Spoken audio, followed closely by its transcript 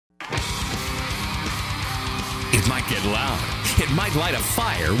It might get loud. It might light a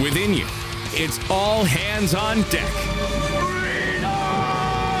fire within you. It's all hands on deck.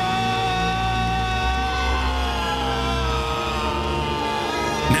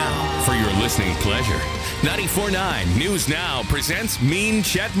 Now, for your listening pleasure, 94.9 News Now presents Mean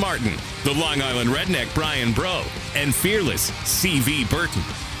Chet Martin, the Long Island redneck Brian Bro, and fearless C.V. Burton.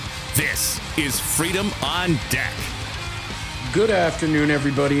 This is Freedom on Deck. Good afternoon,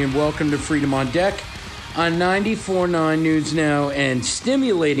 everybody, and welcome to Freedom on Deck on 94.9 News Now and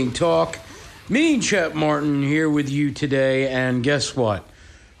Stimulating Talk. Me and Chet Martin here with you today, and guess what?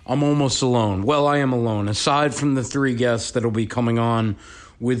 I'm almost alone. Well, I am alone. Aside from the three guests that will be coming on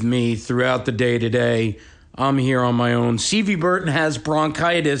with me throughout the day today, I'm here on my own. C.V. Burton has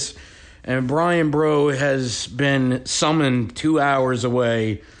bronchitis, and Brian Bro has been summoned 2 hours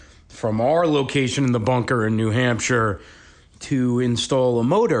away from our location in the bunker in New Hampshire to install a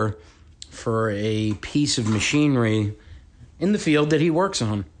motor for a piece of machinery in the field that he works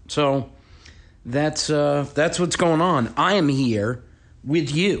on. So that's what's going on. I am here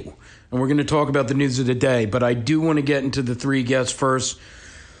with you, and we're going to talk about the news of the day, but I do want to get into the three guests first.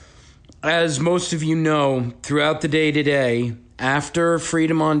 As most of you know, throughout the day today, after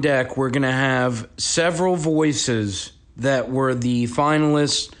Freedom on Deck, we're going to have several voices that were the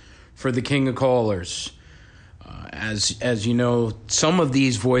finalists for the King of Callers. As you know, some of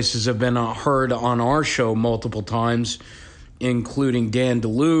these voices have been heard on our show multiple times, including Dan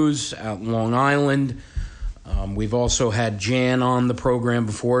DeLuz out in Long Island. We've also had Jan on the program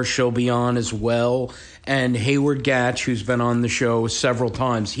before. She'll be on as well. And Hayward Gatch, who's been on the show several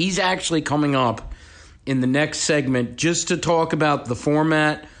times. He's actually coming up in the next segment just to talk about the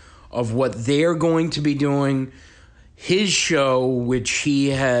format of what they're going to be doing. His show, which he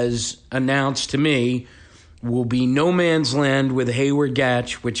has announced to me, will be No Man's Land with Hayward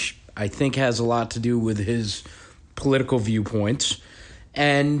Gatch, which I think has a lot to do with his political viewpoints.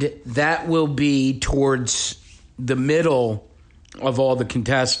 And that will be towards the middle of all the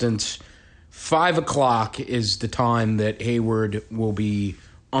contestants. 5 o'clock is the time that Hayward will be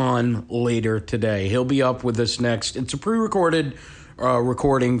on later today. He'll be up with us next. It's a pre-recorded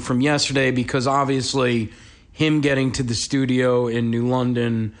recording from yesterday because obviously him getting to the studio in New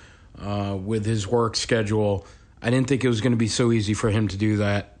London with his work schedule, I didn't think it was going to be so easy for him to do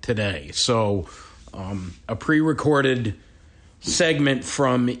that today. So a pre-recorded segment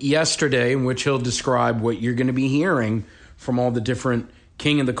from yesterday in which he'll describe what you're going to be hearing from all the different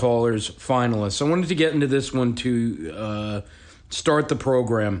King of the Callers finalists. I wanted to get into this one to start the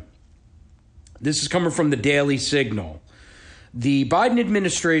program. This is coming from the Daily Signal. The Biden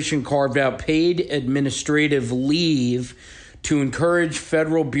administration carved out paid administrative leave to encourage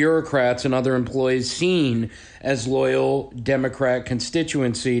federal bureaucrats and other employees seen as loyal Democrat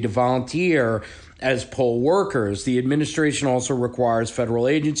constituency to volunteer as poll workers. The administration also requires federal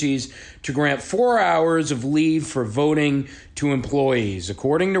agencies to grant 4 hours of leave for voting to employees,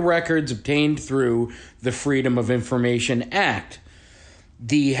 according to records obtained through the Freedom of Information Act.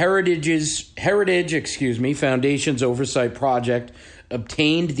 The Heritage Foundation's Oversight Project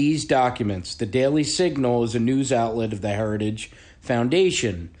obtained these documents. The Daily Signal is a news outlet of the Heritage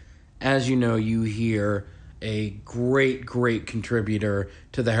Foundation. As you know, you hear a great contributor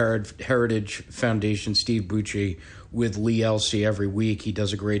to the Heritage Foundation, Steve Bucci, with Lee Elsey every week. He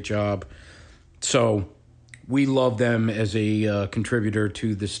does a great job. So we love them as a contributor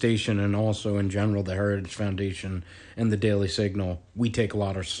to the station and also in general the Heritage Foundation and the Daily Signal. We take a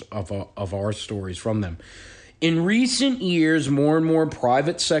lot of our stories from them. In recent years, more and more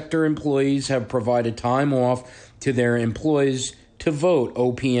private sector employees have provided time off to their employees to vote.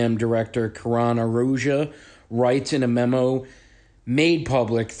 OPM Director Kiran Ahuja writes in a memo made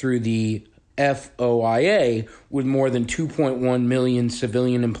public through the FOIA. With more than 2.1 million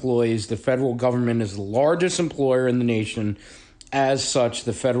civilian employees, the federal government is the largest employer in the nation. As such,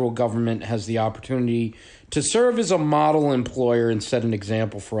 the federal government has the opportunity to serve as a model employer and set an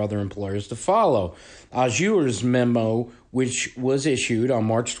example for other employers to follow. Ahuja's memo, which was issued on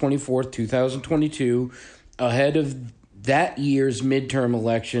March 24, 2022, ahead of that year's midterm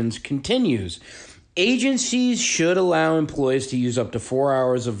elections, continues. Agencies should allow employees to use up to 4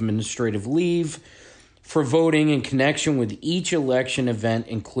 hours of administrative leave for voting in connection with each election event,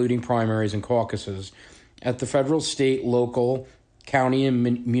 including primaries and caucuses, at the federal, state, local, county,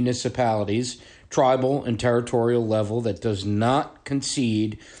 and municipalities, tribal, and territorial level that does not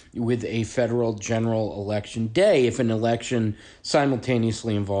coincide with a federal general election day. If an election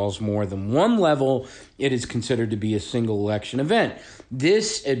simultaneously involves more than one level, it is considered to be a single election event.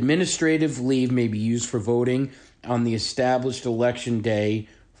 This administrative leave may be used for voting on the established election day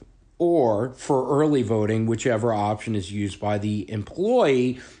or for early voting, whichever option is used by the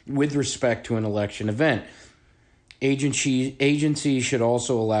employee with respect to an election event. Agencies should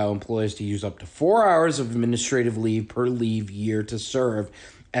also allow employees to use up to 4 hours of administrative leave per leave year to serve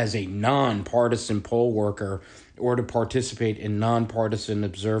as a nonpartisan poll worker or to participate in nonpartisan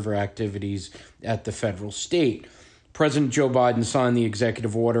observer activities at the federal state. President Joe Biden signed the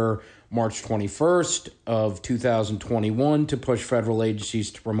executive order March 21st of 2021 to push federal agencies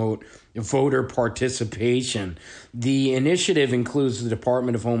to promote voter participation. The initiative includes the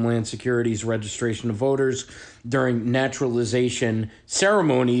Department of Homeland Security's registration of voters during naturalization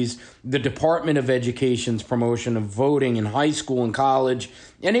ceremonies, the Department of Education's promotion of voting in high school and college,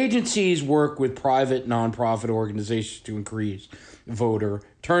 and agencies work with private nonprofit organizations to increase voter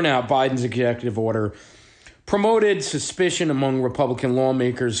turnout. Biden's executive order promoted suspicion among Republican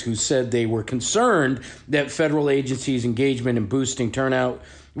lawmakers who said they were concerned that federal agencies' engagement in boosting turnout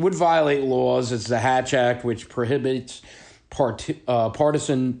would violate laws as the Hatch Act, which prohibits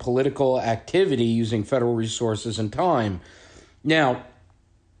partisan political activity using federal resources and time. Now,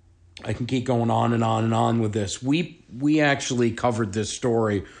 I can keep going on and on and on with this. We actually covered this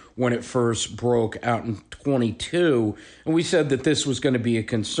story when it first broke out in 22, and we said that this was going to be a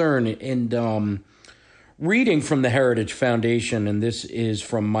concern. And reading from the Heritage Foundation, and this is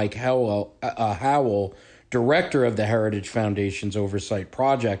from Mike Howell, director of the Heritage Foundation's Oversight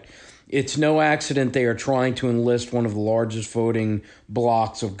Project. It's no accident they are trying to enlist one of the largest voting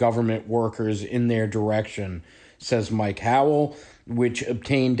blocks of government workers in their direction, says Mike Howell, which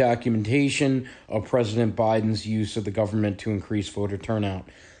obtained documentation of President Biden's use of the government to increase voter turnout.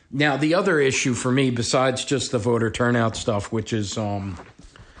 Now, the other issue for me, besides just the voter turnout stuff, which is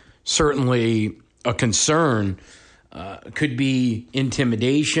certainly a concern, could be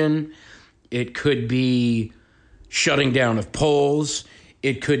intimidation. It could be shutting down of polls.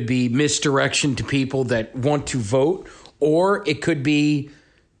 It could be misdirection to people that want to vote, or it could be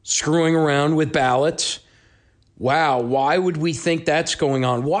screwing around with ballots. Wow, why would we think that's going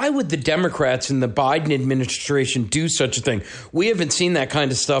on? Why would the Democrats in the Biden administration do such a thing? We haven't seen that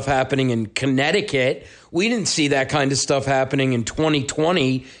kind of stuff happening in Connecticut. We didn't see that kind of stuff happening in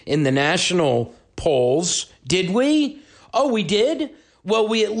 2020 in the national polls, did we? Oh, we did? Well,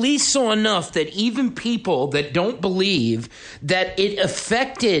 we at least saw enough that even people that don't believe that it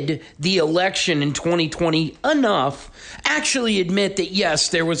affected the election in 2020 enough actually admit that, yes,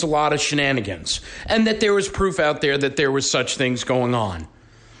 there was a lot of shenanigans and that there was proof out there that there was such things going on,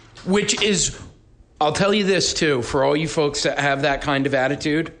 which is, I'll tell you this, too, for all you folks that have that kind of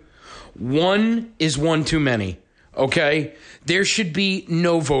attitude, one is one too many, okay? There should be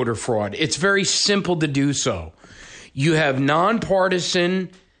no voter fraud. It's very simple to do so. You have nonpartisan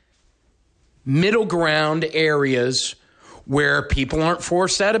middle ground areas where people aren't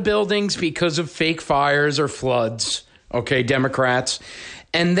forced out of buildings because of fake fires or floods, okay, Democrats.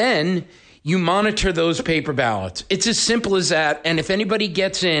 And then you monitor those paper ballots. It's as simple as that. And if anybody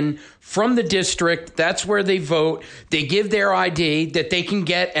gets in from the district, that's where they vote. They give their ID that they can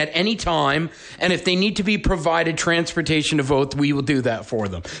get at any time. And if they need to be provided transportation to vote, we will do that for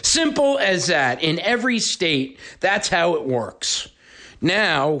them. Simple as that. In every state, that's how it works.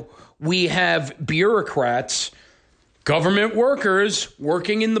 Now, we have bureaucrats, government workers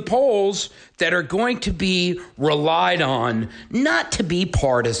working in the polls that are going to be relied on not to be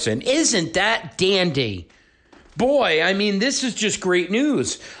partisan. Isn't that dandy? Boy, I mean, this is just great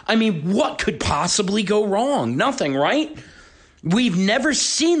news. I mean, what could possibly go wrong? Nothing, right? We've never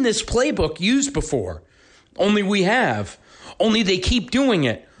seen this playbook used before. Only we have. Only they keep doing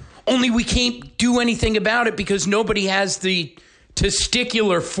it. Only we can't do anything about it because nobody has the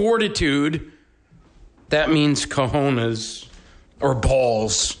testicular fortitude. That means cojones or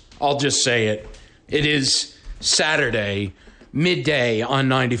balls. I'll just say it. It is Saturday, midday on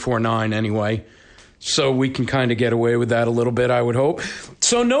 94.9 anyway. So we can kind of get away with that a little bit, I would hope.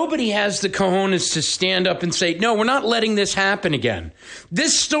 So nobody has the cojones to stand up and say, no, we're not letting this happen again.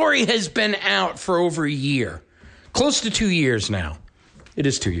 This story has been out for over a year. Close to 2 years now. It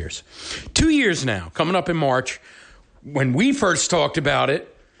is 2 years. 2 years now, coming up in March, when we first talked about it.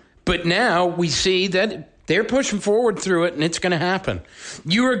 But now we see that they're pushing forward through it, and it's going to happen.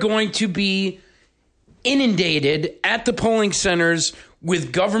 You are going to be inundated at the polling centers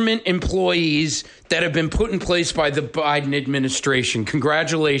with government employees that have been put in place by the Biden administration.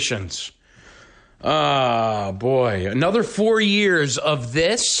 Congratulations. Boy, another 4 years of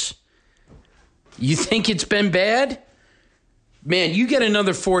this? You think it's been bad? Man, you get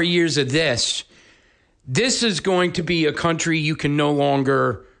another 4 years of this. This is going to be a country you can no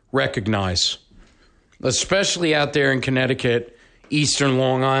longer recognize, especially out there in Connecticut eastern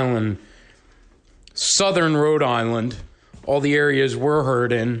Long Island, southern Rhode Island, all the areas we're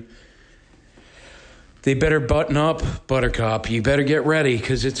heard in. They better button up, Buttercup. You better get ready,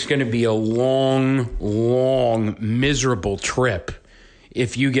 because it's going to be a long, long, miserable trip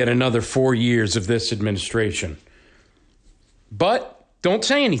if you get another 4 years of this administration. But don't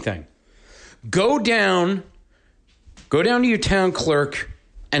say anything. Go down to your town clerk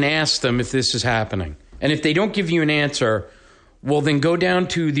and ask them if this is happening. And if they don't give you an answer, well, then go down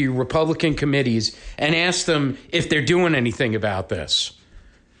to the Republican committees and ask them if they're doing anything about this.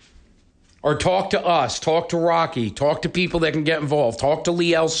 Or talk to us, talk to Rocky, talk to people that can get involved, talk to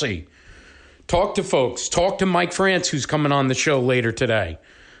Lee Elsey, talk to folks, talk to Mike France, who's coming on the show later today,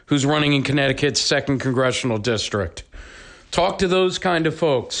 who's running in Connecticut's 2nd Congressional District. Talk to those kind of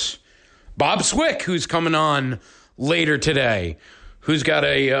folks. Bob Swick, who's coming on later today, who's got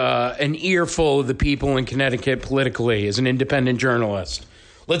an earful of the people in Connecticut politically as an independent journalist.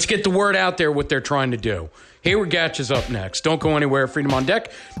 Let's get the word out there what they're trying to do. Hayward Gatch is up next. Don't go anywhere. Freedom on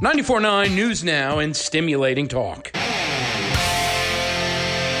Deck. 94.9 News Now and stimulating talk.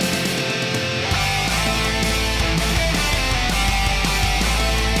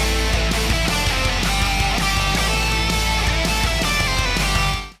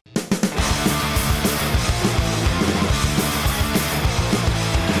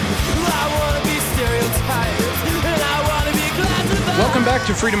 Welcome back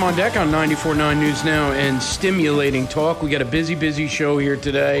to Freedom on Deck on 94.9 News Now and Stimulating Talk. We got a busy show here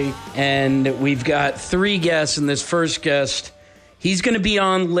today, and we've got 3 guests, and this first guest, he's going to be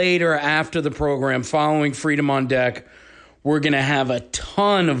on later after the program following Freedom on Deck. We're going to have a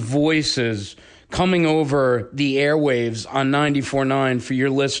ton of voices coming over the airwaves on 94.9 for your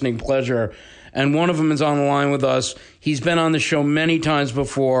listening pleasure, and one of them is on the line with us. He's been on the show many times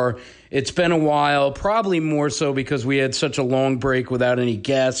before. It's been a while, probably more so because we had such a long break without any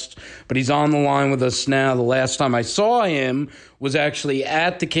guests, but he's on the line with us now. The last time I saw him was actually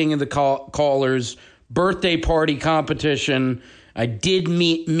at the King of the Callers birthday party competition. I did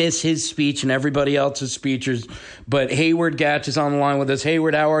miss his speech and everybody else's speeches, but Hayward Gatch is on the line with us.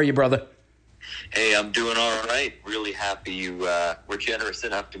 Hayward, how are you, brother? Hey, I'm doing all right. Really happy you were generous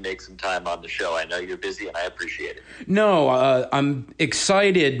enough to make some time on the show. I know you're busy, and I appreciate it. No, I'm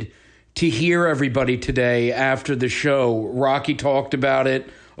excited to hear everybody today after the show. Rocky talked about it.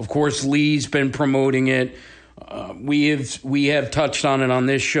 Of course, Lee's been promoting it. We have touched on it on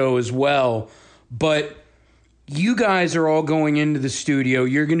this show as well. But you guys are all going into the studio.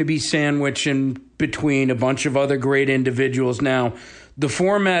 You're going to be sandwiched in between a bunch of other great individuals. Now, the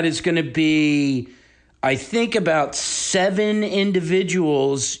format is going to be, I think, about 7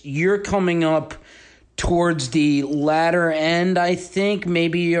 individuals. You're coming up towards the latter end, I think,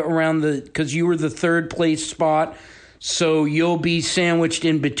 maybe around because you were the 3rd place spot. So you'll be sandwiched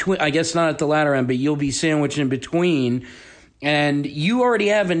in between, I guess not at the latter end, but you'll be sandwiched in between. And you already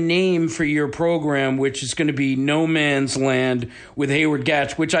have a name for your program, which is going to be No Man's Land with Hayward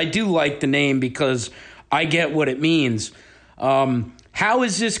Gatch, which I do like the name because I get what it means. How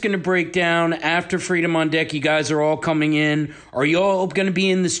is this going to break down after Freedom on Deck? You guys are all coming in. Are you all going to be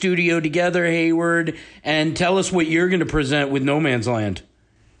in the studio together, Hayward? And tell us what you're going to present with No Man's Land.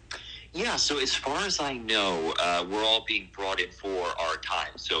 Yeah, so as far as I know, we're all being brought in for our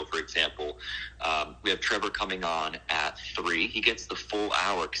time. So, for example, we have Trevor coming on at 3. He gets the full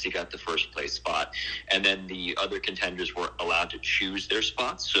hour because he got the first place spot. And then the other contenders were allowed to choose their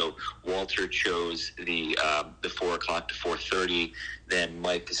spots. So Walter chose the 4 o'clock to 4:30. Then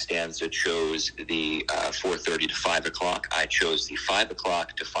Mike Costanza chose the 4:30 to 5 o'clock. I chose the 5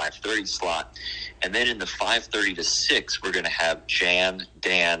 o'clock to 5:30 slot. And then in the 5:30 to 6, we're going to have Jan,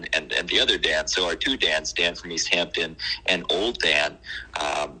 Dan, and the other Dan. So our 2 Dans, Dan from East Hampton and Old Dan,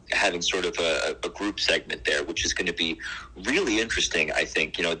 having sort of a group segment there, which is going to be really interesting, I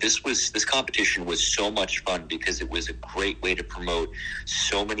think. You know, this competition was so much fun because it was a great way to promote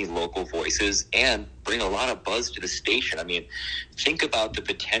so many local voices and bring a lot of buzz to the station. I mean, think about the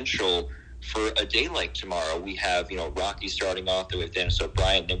potential for a day like tomorrow. We have, Rocky starting off with Dennis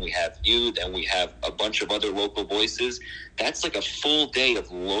O'Brien, then we have you, then we have a bunch of other local voices. That's like a full day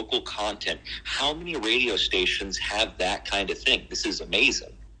of local content. How many radio stations have that kind of thing? This is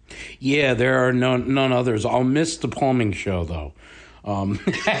amazing. Yeah, there are none others. I'll miss the plumbing show, though.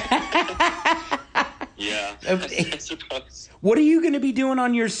 Yeah, I suppose. What are you going to be doing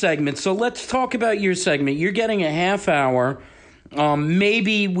on your segment? So let's talk about your segment. You're getting a half hour.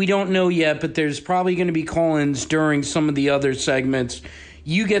 Maybe, we don't know yet, but there's probably going to be call-ins during some of the other segments.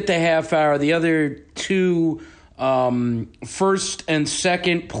 You get the half hour. The other 2 First and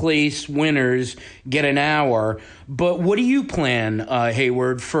second place winners get an hour. But what do you plan,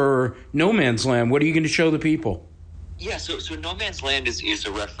 Hayward, for No Man's Land? What are you going to show the people? Yeah, so No Man's Land is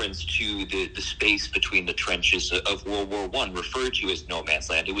a reference to the space between the trenches of World War I, referred to as No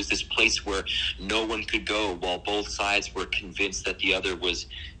Man's Land. It was this place where no one could go while both sides were convinced that the other was,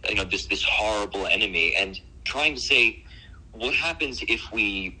 this horrible enemy. And trying to say, what happens if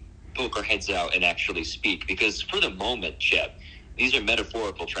we poke our heads out and actually speak? Because for the moment, Chet, these are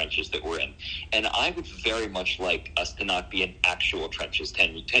metaphorical trenches that we're in. And I would very much like us to not be in actual trenches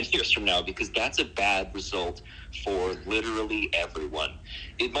 10 years from now, because that's a bad result for literally everyone.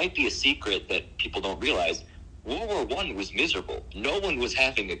 It might be a secret that people don't realize. World War I was miserable. No one was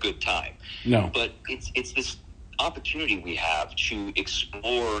having a good time. No. But it's this opportunity we have to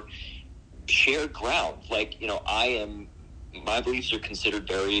explore shared ground. My beliefs are considered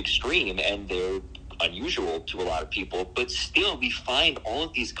very extreme, and they're unusual to a lot of people, but still we find all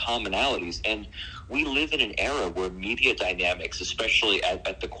of these commonalities. And we live in an era where media dynamics, especially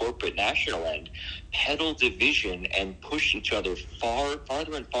at the corporate national end, peddle division and push each other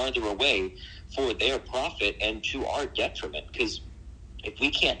farther and farther away for their profit and to our detriment. Because if we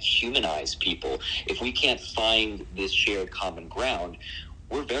can't humanize people, if we can't find this shared common ground,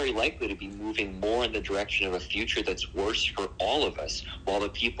 we're very likely to be moving more in the direction of a future that's worse for all of us, while the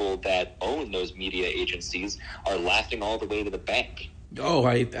people that own those media agencies are laughing all the way to the bank. Oh,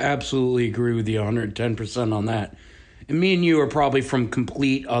 I absolutely agree with you 110% on that. And me and you are probably from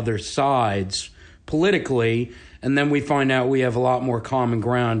complete other sides politically, and then we find out we have a lot more common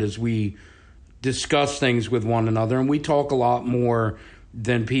ground as we discuss things with one another, and we talk a lot more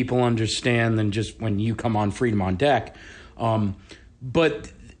than people understand than just when you come on Freedom on Deck.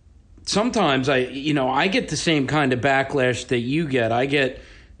 But sometimes I get the same kind of backlash that you get. I get,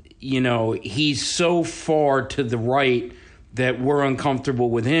 he's so far to the right that we're uncomfortable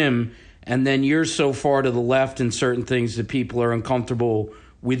with him, and then you're so far to the left in certain things that people are uncomfortable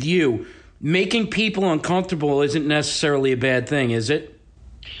with you. Making people uncomfortable isn't necessarily a bad thing, is it?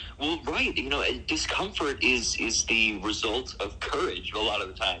 Well, right. Discomfort is the result of courage a lot of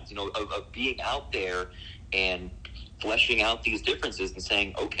the times, of being out there and fleshing out these differences and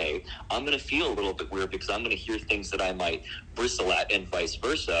saying, okay, I'm going to feel a little bit weird because I'm going to hear things that I might bristle at and vice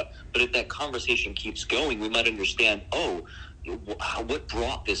versa. But if that conversation keeps going, we might understand, what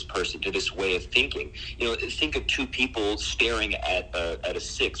brought this person to this way of thinking? Think of two people staring at a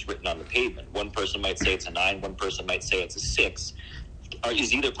 6 written on the pavement. One person might say it's a 9, one person might say it's a 6.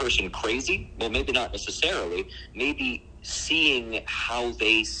 Is either person crazy? Well, maybe not necessarily. Maybe seeing how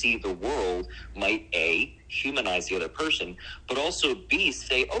they see the world might, A, humanize the other person, but also, B,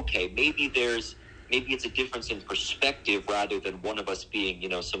 say, okay, maybe it's a difference in perspective rather than one of us being,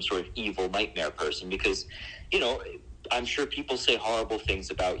 some sort of evil nightmare person. Because, I'm sure people say horrible things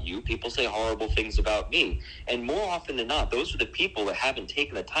about you. People say horrible things about me. And more often than not, those are the people that haven't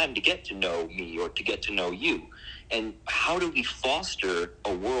taken the time to get to know me or to get to know you. And how do we foster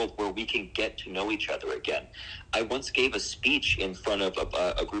a world where we can get to know each other again? I once gave a speech in front of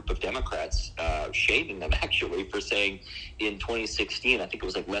a group of Democrats, shaming them actually for saying in 2016, I think it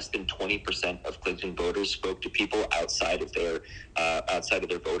was like less than 20% of Clinton voters spoke to people outside of their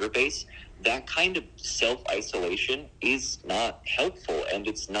voter base. That kind of self-isolation is not helpful, and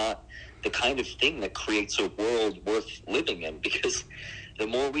it's not the kind of thing that creates a world worth living in, because the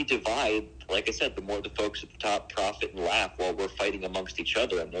more we divide, like I said, the more the folks at the top profit and laugh while we're fighting amongst each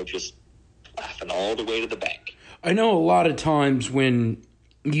other, and they're just laughing all the way to the bank. I know a lot of times when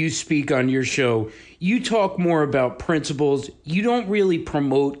you speak on your show, you talk more about principles. You don't really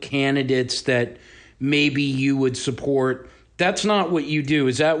promote candidates that maybe you would support. That's not what you do.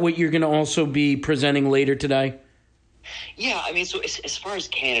 Is that what you're going to also be presenting later today? Yeah, so as far as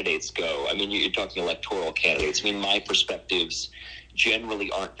candidates go, you're talking electoral candidates. My perspectives generally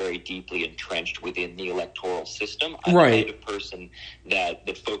aren't very deeply entrenched within the electoral system. I'm the kind of person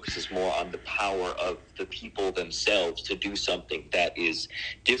that focuses more on the power of the people themselves to do something that is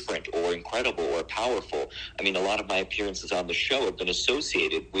different or incredible or powerful. A lot of my appearances on the show have been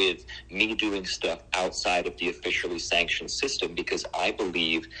associated with me doing stuff outside of the officially sanctioned system, because I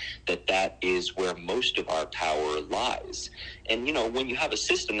believe that is where most of our power lies. And, when you have a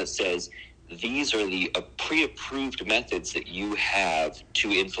system that says, these are the pre-approved methods that you have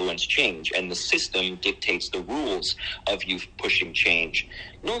to influence change, and the system dictates the rules of you pushing change.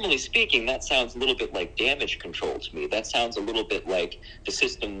 Normally speaking, that sounds a little bit like damage control to me. That sounds a little bit like the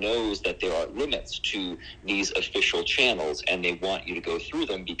system knows that there are limits to these official channels, and they want you to go through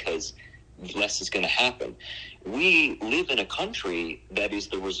them because less is going to happen. We live in a country that is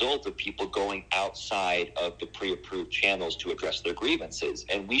the result of people going outside of the pre-approved channels to address their grievances,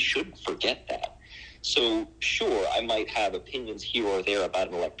 and we shouldn't forget that. So, sure, I might have opinions here or there about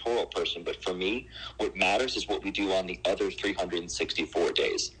an electoral person, but for me, what matters is what we do on the other 364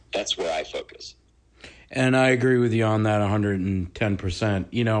 days. That's where I focus. And I agree with you on that 110%.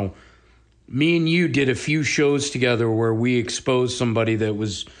 You know, me and you did a few shows together where we exposed somebody that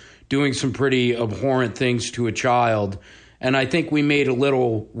was doing some pretty abhorrent things to a child. And I think we made a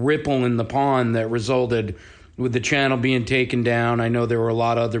little ripple in the pond that resulted with the channel being taken down. I know there were a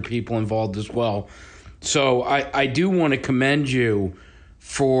lot of other people involved as well. So I do want to commend you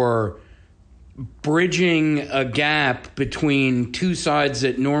for bridging a gap between two sides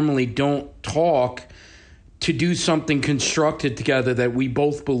that normally don't talk to do something constructed together that we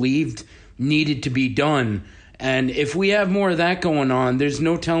both believed needed to be done. And if we have more of that going on, there's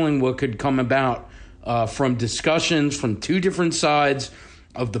no telling what could come about from discussions from two different sides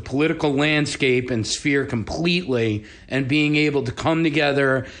of the political landscape and sphere completely, and being able to come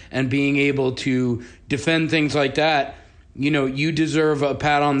together and being able to defend things like that. You know, you deserve a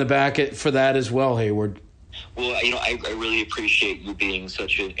pat on the back for that as well, Hayward. Well, you know, I really appreciate you being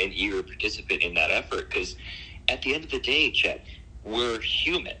such an eager participant in that effort, because at the end of the day, Chet, we're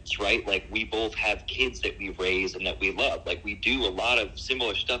humans, right? Like, we both have kids that we raise and that we love. Like, we do a lot of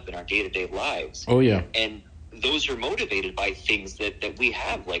similar stuff in our day-to-day lives. Oh, yeah. And those are motivated by things that we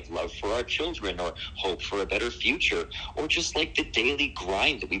have, like love for our children or hope for a better future, or just like the daily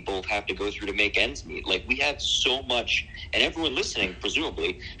grind that we both have to go through to make ends meet. Like, we have so much, and everyone listening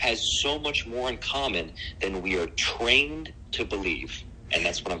presumably has so much more in common than we are trained to believe. And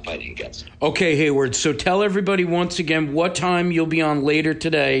that's what I'm fighting against. Okay, Hayward, so tell everybody once again what time you'll be on later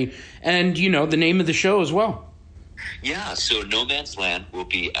today, and, you know, the name of the show as well. Yeah, so No Man's Land will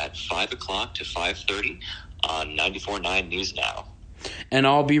be at 5 o'clock to 5:30 on 94.9 News Now. And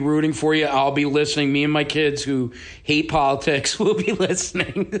I'll be rooting for you. I'll be listening. Me and my kids who hate politics will be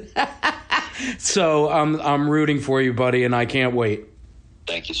listening. So I'm rooting for you, buddy, and I can't wait.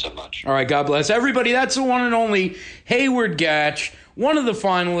 Thank you so much. All right, God bless. Everybody, that's the one and only Hayward Gatch, one of the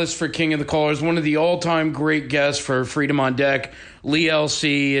finalists for King of the Callers, one of the all-time great guests for Freedom on Deck, Lee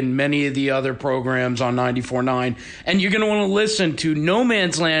LC, and many of the other programs on 94.9. And you're going to want to listen to No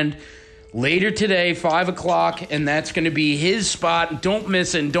Man's Land later today, 5 o'clock, and that's going to be his spot. Don't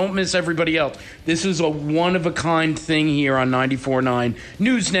miss it, and don't miss everybody else. This is a one-of-a-kind thing here on 94.9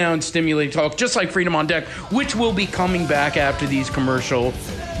 News Now and Stimulating Talk, just like Freedom on Deck, which will be coming back after these commercial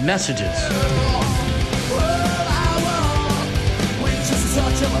messages.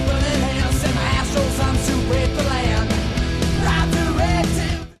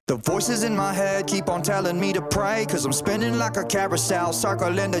 The voices in my head keep on telling me to pray, cause I'm spinning like a carousel,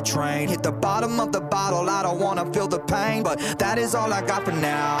 circling the train. Hit the bottom of the bottle, I don't wanna feel the pain, but that is all I got for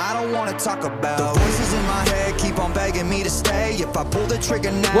now. I don't wanna talk about the voices in my head keep on begging me to stay. If I pull the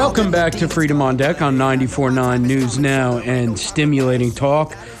trigger now. Welcome back to Freedom on Deck on 94.9 News Now and Stimulating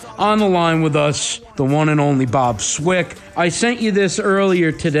Talk. On the line with us, the one and only Bob Swick. I sent you this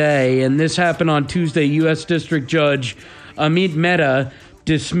earlier today, and this happened on Tuesday. U.S. District Judge Amit Mehta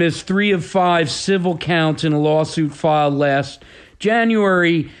dismissed 3 of 5 civil counts in a lawsuit filed last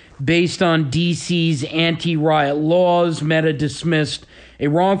January based on D.C.'s anti-riot laws. Mehta dismissed a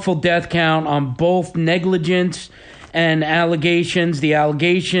wrongful death count on both negligence and allegations. The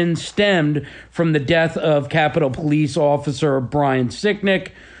allegations stemmed from the death of Capitol Police Officer Brian Sicknick,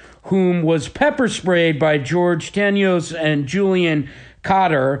 whom was pepper sprayed by George Tenios and Julian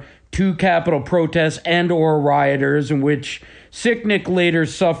Cotter, 2 Capitol protests and or rioters, in which Sicknick later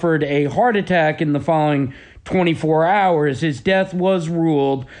suffered a heart attack in the following 24 hours. His death was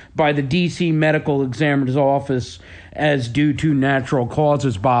ruled by the D.C. Medical Examiner's Office as due to natural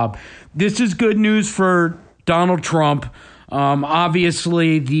causes, Bob. This is good news for Donald Trump.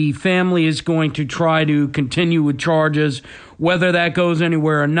 Obviously, the family is going to try to continue with charges, whether that goes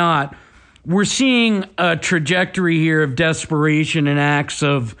anywhere or not. We're seeing a trajectory here of desperation and acts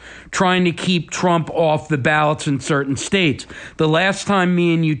of trying to keep Trump off the ballots in certain states. The last time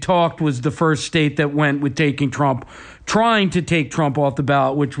me and you talked was the first state that went with trying to take Trump off the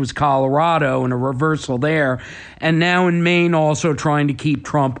ballot, which was Colorado, and a reversal there. And now in Maine, also trying to keep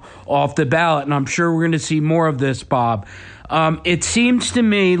Trump off the ballot. And I'm sure we're going to see more of this, Bob. It seems to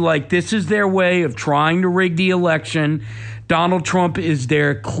me like this is their way of trying to rig the election. Donald Trump is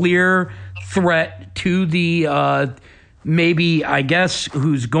their clear threat to the maybe, I guess,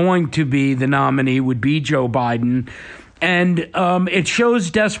 who's going to be the nominee would be Joe Biden. And it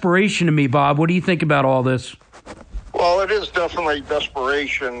shows desperation to me, Bob. What do you think about all this? Well, it is definitely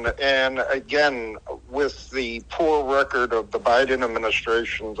desperation. And again, with the poor record of the Biden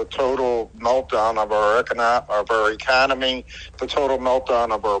administration, the total meltdown of our economy, the total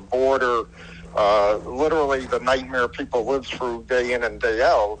meltdown of our border, literally the nightmare people live through day in and day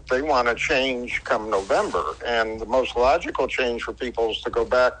out, they want to change come November. And the most logical change for people is to go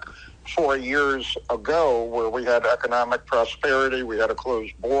back 4 years ago where we had economic prosperity, we had a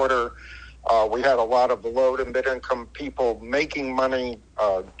closed border, we had a lot of low to mid-income people making money,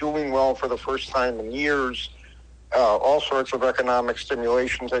 doing well for the first time in years, all sorts of economic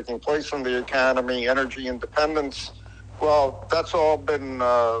stimulation taking place in the economy, energy independence. Well, that's all been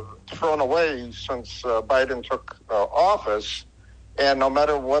thrown away since Biden took office. And no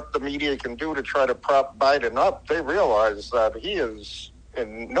matter what the media can do to try to prop Biden up, they realize that he is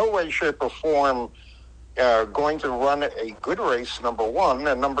in no way, shape, or form going to run a good race, number one.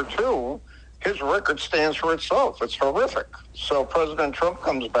 And number two, his record stands for itself. It's horrific. So President Trump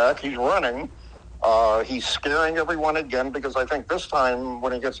comes back. He's running. He's scaring everyone again because I think this time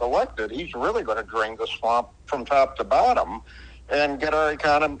when he gets elected, he's really going to drain the swamp from top to bottom and get our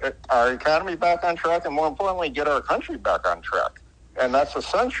economy back on track, and more importantly, get our country back on track. And that's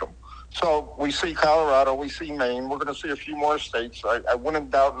essential. So we see Colorado, we see Maine. We're going to see a few more states. I wouldn't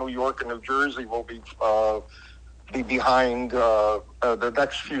doubt New York and New Jersey will be behind the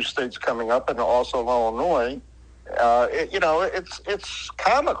next few states coming up, and also Illinois. It's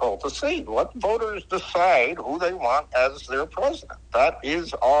comical to see. Let voters decide who they want as their president. That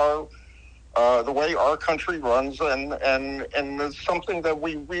is the way our country runs, and it's something that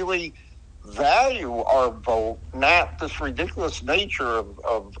we really value our vote, not this ridiculous nature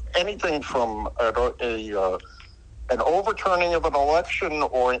of anything from an overturning of an election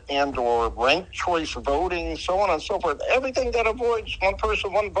or ranked choice voting, so on and so forth. Everything that avoids one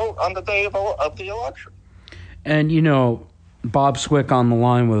person, one vote on the day of the election. And, Bob Swick on the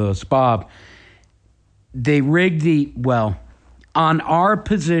line with us. Bob, they rigged on our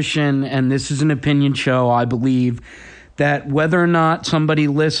position, and this is an opinion show, I believe, that whether or not somebody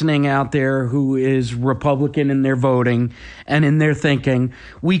listening out there who is Republican in their voting and in their thinking,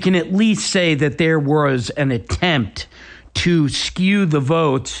 we can at least say that there was an attempt to skew the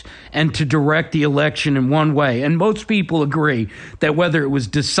votes and to direct the election in one way. And most people agree that whether it was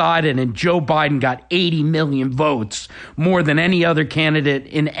decided and Joe Biden got 80 million votes, more than any other candidate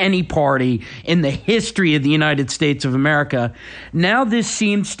in any party in the history of the United States of America, now this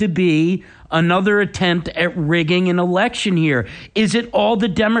seems to be another attempt at rigging an election here. Is it all the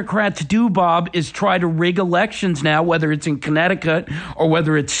Democrats do, Bob, is try to rig elections now, whether it's in Connecticut or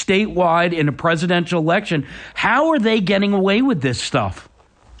whether it's statewide in a presidential election? How are they getting away with this stuff?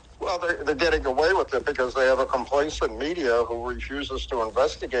 Well, they're getting away with it because they have a complacent media who refuses to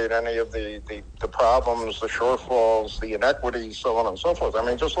investigate any of the problems, the shortfalls, the inequities, so on and so forth. I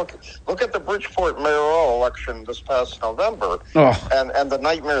mean, just look at the Bridgeport mayoral election this past November, and the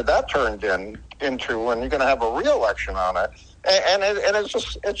nightmare that turned into, and you're going to have a re-election on it. And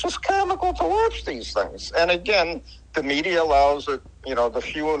it's just comical to watch these things. And again, the media allows it. The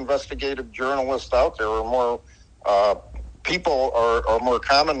few investigative journalists out there are more people are more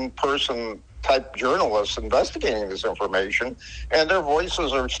common person type journalists investigating this information, and their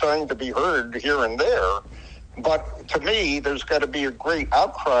voices are starting to be heard here and there. But to me, there's got to be a great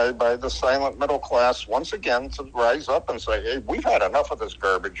outcry by the silent middle class once again to rise up and say, hey, we've had enough of this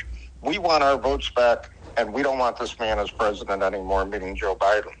garbage. We want our votes back, and we don't want this man as president anymore, meaning Joe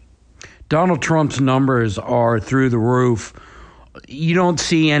Biden. Donald Trump's numbers are through the roof. You don't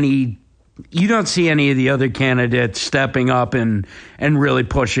see any of the other candidates stepping up and really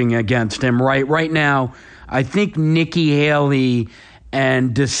pushing against him. Right now, I think Nikki Haley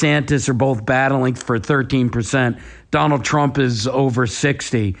and DeSantis are both battling for 13%. Donald Trump is over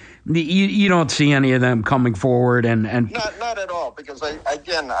 60%. You don't see any of them coming forward. And Not at all, because I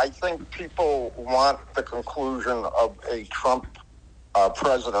think people want the conclusion of a Trump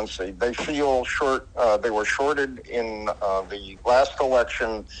presidency. They feel short. They were shorted in the last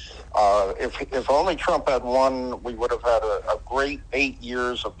election. If only Trump had won, we would have had a great 8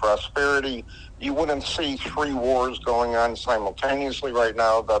 years of prosperity. You wouldn't see 3 wars going on simultaneously right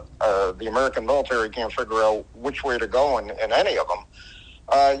now that the American military can't figure out which way to go in any of them.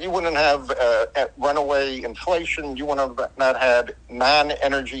 You wouldn't have runaway inflation. You wouldn't have not had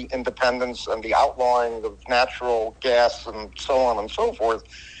non-energy independence and the outlawing of natural gas and so on and so forth.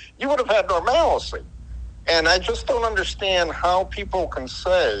 You would have had normalcy. And I just don't understand how people can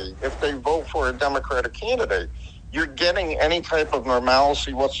say, if they vote for a Democratic candidate, you're getting any type of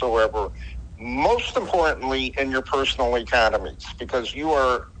normalcy whatsoever, most importantly in your personal economies, because you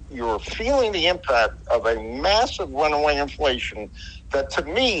are you're feeling the impact of a massive runaway inflation that, to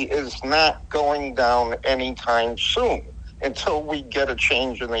me, is not going down anytime soon until we get a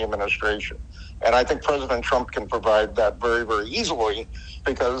change in the administration. And I think President Trump can provide that very, very easily,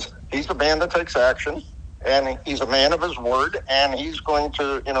 because he's a man that takes action, and he's a man of his word, and he's going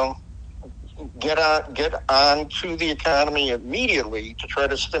to, get on to the economy immediately to try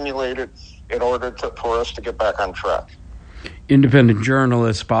to stimulate it in order for us to get back on track. Independent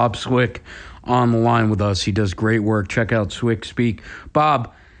journalist Bob Swick on the line with us. He does great work. Check out Swick Speak.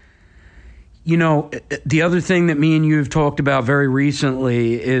 Bob, the other thing that me and you have talked about very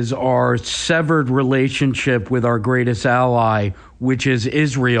recently is our severed relationship with our greatest ally, which is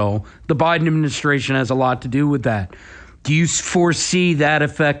Israel. The Biden administration has a lot to do with that. Do you foresee that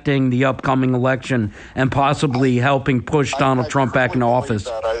affecting the upcoming election and possibly helping push Donald Trump back into office?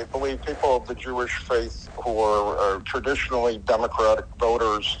 I believe people of the Jewish faith who are traditionally Democratic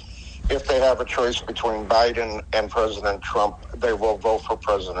voters, if they have a choice between Biden and President Trump, they will vote for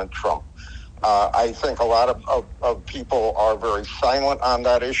President Trump. I think a lot of people are very silent on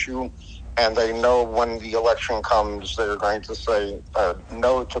that issue, and they know when the election comes, they're going to say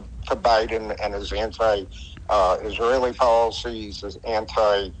no to Biden and his anti-Israeli policies, his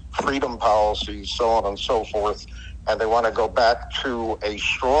anti-freedom policies, so on and so forth. And they want to go back to a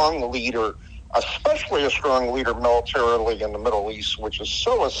strong leader, especially a strong leader militarily in the Middle East, which is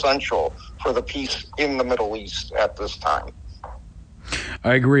so essential for the peace in the Middle East at this time.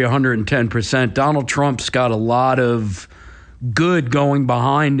 I agree 110%. Donald Trump's got a lot of good going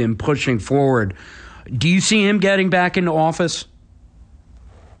behind him, pushing forward. Do you see him getting back into office?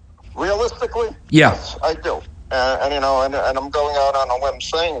 Realistically? Yeah. Yes, I do. And I'm going out on a limb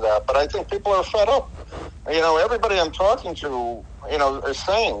saying that, but I think people are fed up. Everybody I'm talking to, is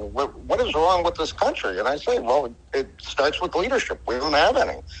saying, what is wrong with this country? And I say, well, it starts with leadership. We don't have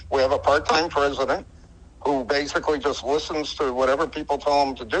any. We have a part-time president who basically just listens to whatever people tell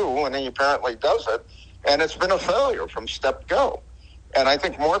him to do, and he apparently does it. And it's been a failure from step go. And I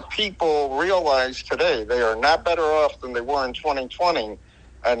think more people realize today they are not better off than they were in 2020.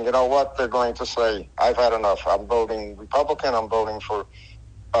 And you know what? They're going to say, I've had enough. I'm voting Republican. I'm voting for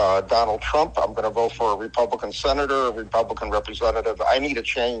Donald Trump. I'm going to vote for a Republican senator, a Republican representative. I need a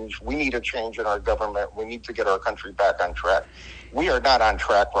change. We need a change in our government. We need to get our country back on track. We are not on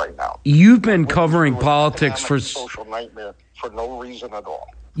track right now. You've been covering politics for social nightmare for no reason at all.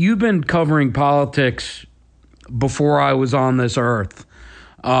 You've been covering politics before I was on this earth.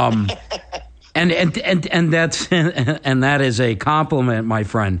 And that's and that is a compliment, my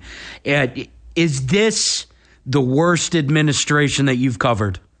friend. Is this the worst administration that you've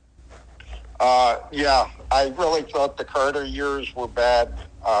covered? Yeah, I really thought the Carter years were bad.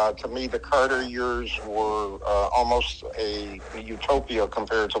 To me, the Carter years were almost a utopia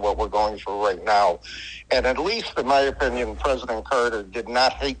compared to what we're going through right now. And at least, in my opinion, President Carter did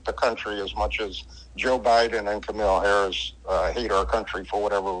not hate the country as much as Joe Biden and Kamala Harris hate our country for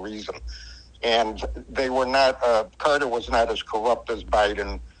whatever reason. And they were not, Carter was not as corrupt as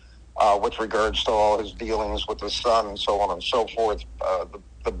Biden with regards to all his dealings with his son and so on and so forth.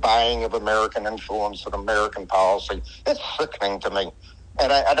 The buying of American influence and American policy, it's sickening to me.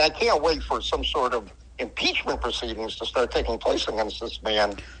 And I can't wait for some sort of impeachment proceedings to start taking place against this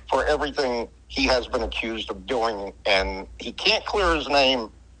man for everything he has been accused of doing. And he can't clear his name.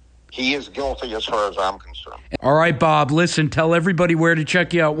 He is guilty as far as I'm concerned. All right, Bob, listen, tell everybody where to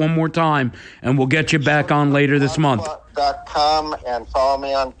check you out one more time, and we'll get you back on later this month. .com, and follow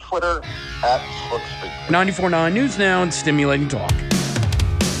me on Twitter at SwickSpeak. 94.9 News Now and Stimulating Talk.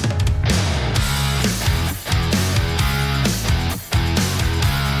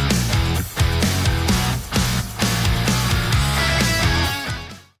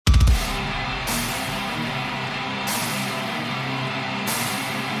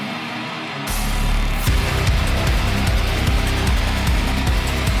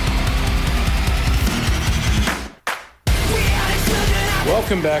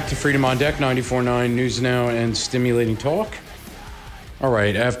 Welcome back to Freedom on Deck, 94.9 News Now and Stimulating Talk. All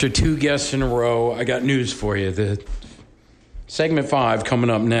right, after two guests in a row, I got news for you. The segment 5 coming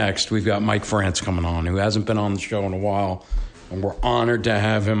up next, we've got Mike France coming on, who hasn't been on the show in a while, and we're honored to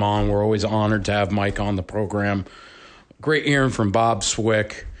have him on. We're always honored to have Mike on the program. Great hearing from Bob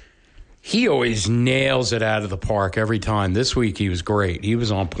Swick. He always nails it out of the park every time. This week he was great. He was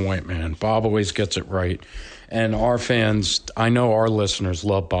on point, man. Bob always gets it right. And our fans, I know our listeners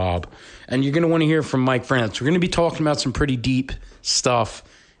love Bob. And you're going to want to hear from Mike France. We're going to be talking about some pretty deep stuff.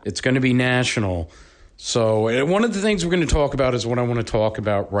 It's going to be national. So one of the things we're going to talk about is what I want to talk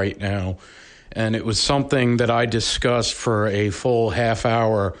about right now. And it was something that I discussed for a full half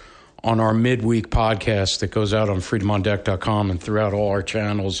hour on our midweek podcast that goes out on freedomondeck.com and throughout all our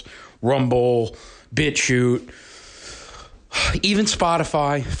channels, Rumble, BitChute, even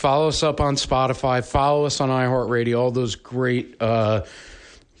Spotify. Follow us up on Spotify. Follow us on iHeartRadio, all those great, the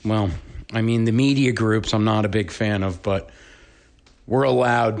media groups I'm not a big fan of, but we're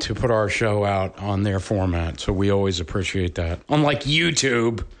allowed to put our show out on their format, so we always appreciate that. Unlike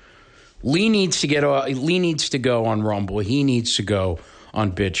YouTube, Lee needs to go on Rumble. He needs to go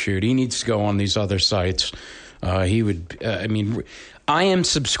on BitChute. He needs to go on these other sites. I am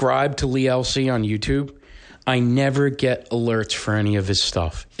subscribed to Lee Elsey on YouTube. I never get alerts for any of his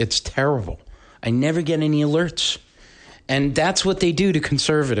stuff. It's terrible. I never get any alerts. And that's what they do to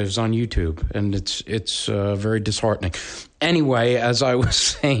conservatives on YouTube. And it's very disheartening. Anyway, as I was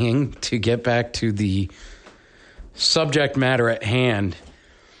saying, to get back to the subject matter at hand,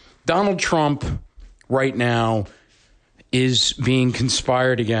 Donald Trump right now is being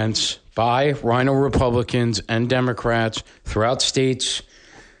conspired against by Rhino Republicans and Democrats throughout states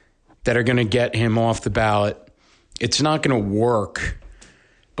that are going to get him off the ballot. It's not going to work.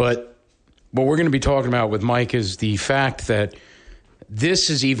 But what we're going to be talking about with Mike is the fact that this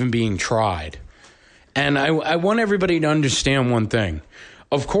is even being tried. And I want everybody to understand one thing.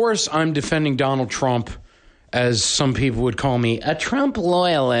 Of course, I'm defending Donald Trump, as some people would call me, a Trump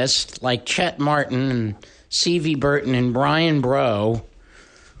loyalist like Chet Martin and C.V. Burton and Brian Bro,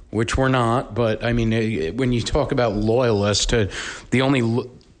 which we're not. But, I mean, when you talk about loyalist, the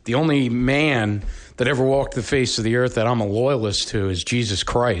only man that ever walked the face of the earth that I'm a loyalist to is Jesus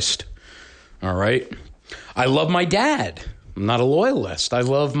Christ. All right? I love my dad. I'm not a loyalist. I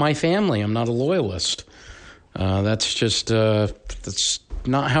love my family. I'm not a loyalist. That's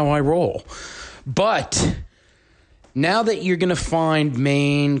not how I roll. But now that you're going to find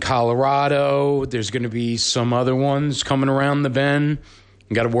Maine, Colorado, there's going to be some other ones coming around the bend.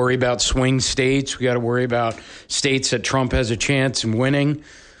 We got to worry about swing states. We got to worry about states that Trump has a chance in winning,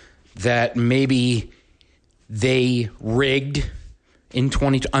 that maybe they rigged in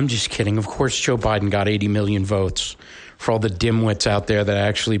 2020. I'm just kidding. Of course, Joe Biden got 80 million votes. For all the dimwits out there that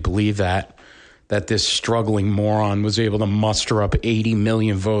actually believe that this struggling moron was able to muster up 80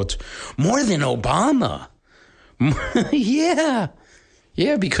 million votes. More than Obama. Yeah,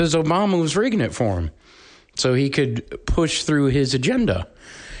 because Obama was rigging it for him so he could push through his agenda.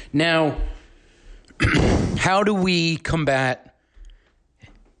 Now, how do we combat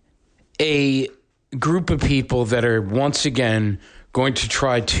a group of people that are once again going to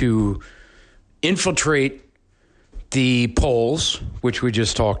try to infiltrate the polls, which we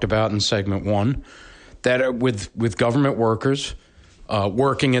just talked about in segment one, that are with government workers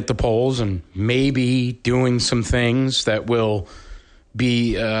working at the polls and maybe doing some things that will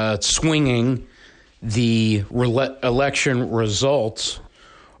be swinging the election results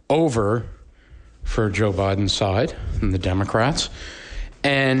over for Joe Biden's side and the Democrats.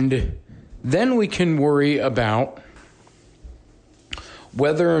 And then we can worry about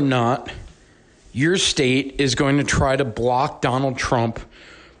whether or not your state is going to try to block Donald Trump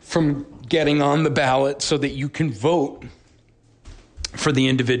from getting on the ballot so that you can vote for the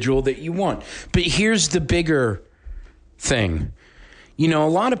individual that you want. But here's the bigger thing. You know, a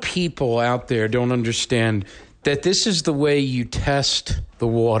lot of people out there don't understand that this is the way you test the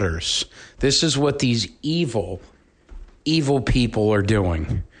waters. This is what these evil people are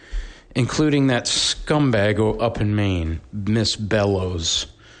doing, including that scumbag up in Maine, Miss Bellows,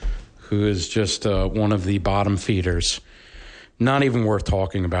 who is just one of the bottom feeders. Not even worth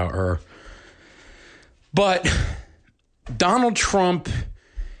talking about her. But Donald Trump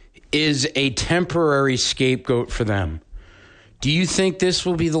is a temporary scapegoat for them. Do you think this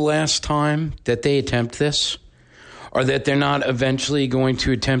will be the last time that they attempt this? Or that they're not eventually going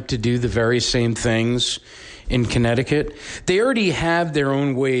to attempt to do the very same things in Connecticut? They already have their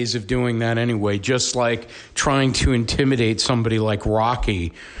own ways of doing that anyway, just like trying to intimidate somebody like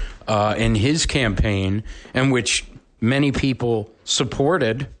Rocky in his campaign, and which many people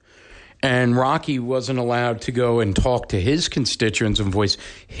supported. And Rocky wasn't allowed to go and talk to his constituents and voice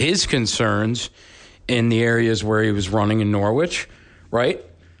his concerns in the areas where he was running in Norwich, right?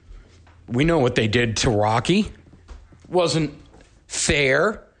 We know what they did to Rocky. It wasn't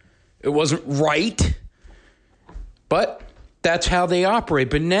fair. It wasn't right. But that's how they operate.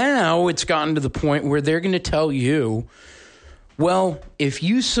 But now it's gotten to the point where they're going to tell you, well, if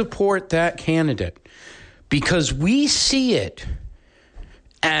you support that candidate, because we see it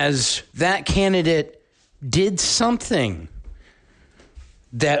as that candidate did something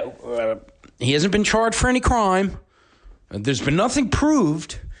that he hasn't been charged for any crime. There's been nothing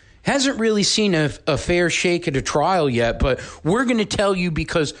proved. hasn't really seen a fair shake at a trial yet, but we're going to tell you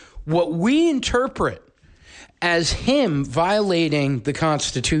because what we interpret as him violating the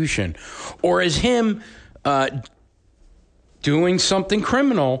Constitution or as him doing something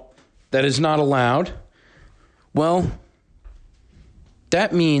criminal that is not allowed, well,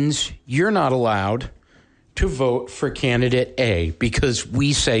 that means you're not allowed to vote for candidate A because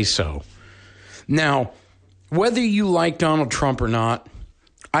we say so. Now, whether you like Donald Trump or not,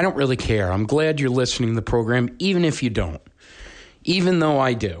 I don't really care. I'm glad you're listening to the program, even if you don't. Even though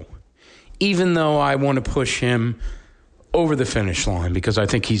I do. Even though I want to push him over the finish line because I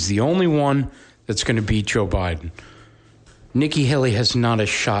think he's the only one that's going to beat Joe Biden. Nikki Haley has not a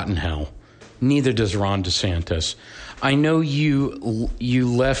shot in hell. Neither does Ron DeSantis. I know you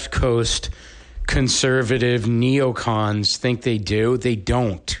left coast conservative neocons think they do. They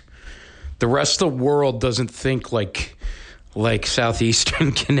don't. The rest of the world doesn't think like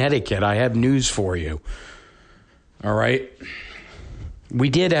southeastern Connecticut. I have news for you. All right? We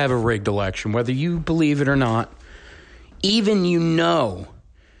did have a rigged election, whether you believe it or not. Even you know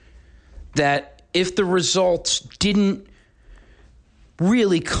that if the results didn't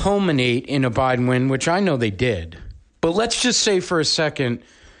really culminate in a Biden win, which I know they did, but let's just say for a second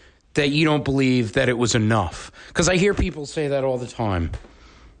that you don't believe that it was enough. Because I hear people say that all the time.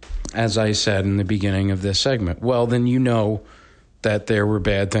 As I said in the beginning of this segment, well, then you know that there were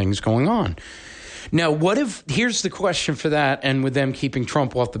bad things going on. Now, what if, here's the question for that, and with them keeping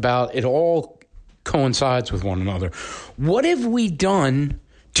Trump off the ballot, it all coincides with one another. What have we done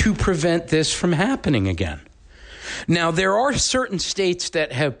to prevent this from happening again? Now, there are certain states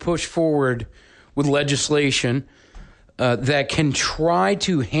that have pushed forward with legislation that can try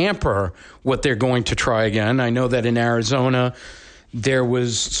to hamper what they're going to try again. I know that in Arizona, there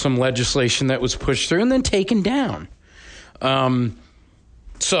was some legislation that was pushed through and then taken down.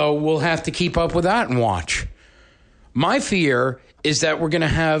 So we'll have to keep up with that and watch. My fear is that we're going to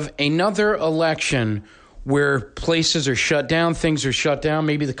have another election where places are shut down, things are shut down,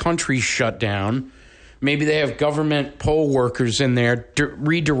 maybe the country's shut down. Maybe they have government poll workers in there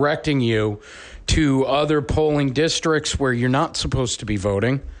redirecting you to other polling districts where you're not supposed to be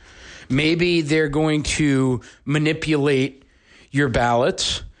voting. Maybe they're going to manipulate your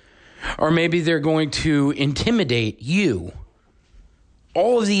ballots, or maybe they're going to intimidate you.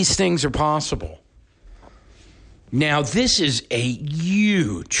 All of these things are possible. Now, this is a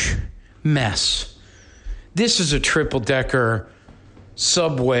huge mess. This is a triple-decker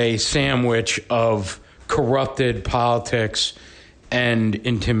Subway sandwich of corrupted politics and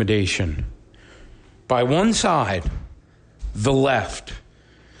intimidation. By one side, the left,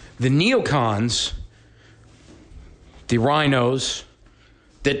 the neocons, the rhinos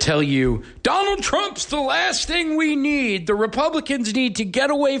that tell you Donald Trump's the last thing we need. The Republicans need to get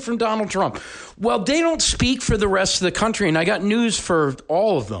away from Donald Trump. Well, they don't speak for the rest of the country, and I got news for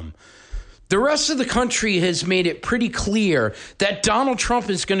all of them. The rest of the country has made it pretty clear that Donald Trump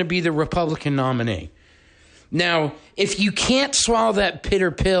is going to be the Republican nominee. Now, if you can't swallow that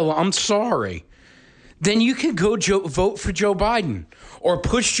bitter pill, I'm sorry. Then you can go vote for Joe Biden or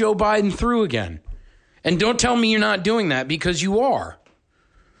push Joe Biden through again. And don't tell me you're not doing that, because you are.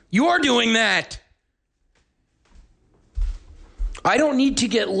 You are doing that. I don't need to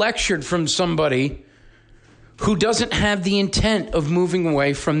get lectured from somebody who doesn't have the intent of moving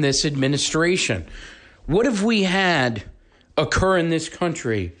away from this administration. What have we had occur in this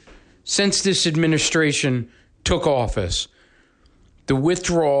country since this administration took office? The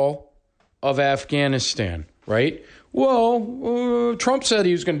withdrawal of Afghanistan, right? Well, Trump said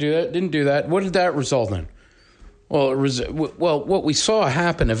he was going to do that, didn't do that. What did that result in? Well, what we saw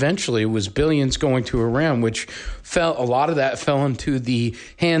happen eventually was billions going to Iran, which a lot of that fell into the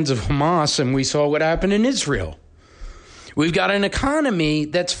hands of Hamas, and we saw what happened in Israel. We've got an economy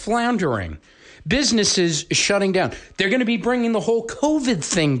that's floundering. Businesses shutting down. They're going to be bringing the whole COVID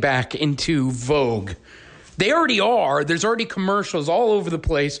thing back into vogue. They already are. There's already commercials all over the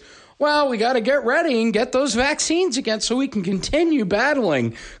place. Well, we got to get ready and get those vaccines again so we can continue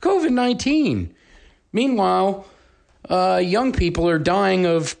battling COVID-19. Meanwhile, young people are dying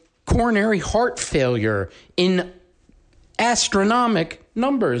of coronary heart failure in astronomical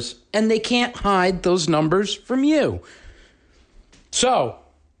numbers, and they can't hide those numbers from you. So,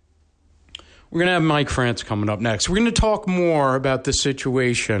 we're going to have Mike France coming up next. We're going to talk more about the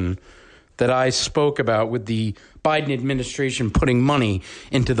situation that I spoke about with the Biden administration putting money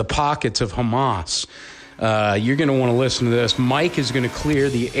into the pockets of Hamas. You're going to want to listen to this. Mike is going to clear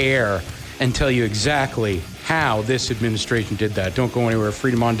the air and tell you exactly how this administration did that. Don't go anywhere.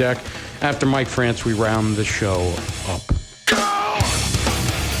 Freedom on Deck. After Mike France, we round the show up.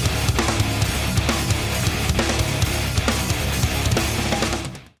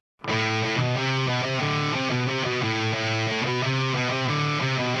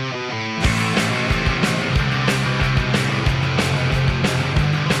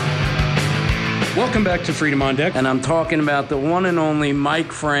 Welcome back to Freedom on Deck, and I'm talking about the one and only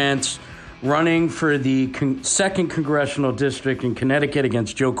Mike France running for the 2nd Congressional District in Connecticut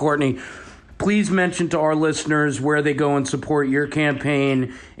against Joe Courtney. Please mention to our listeners where they go and support your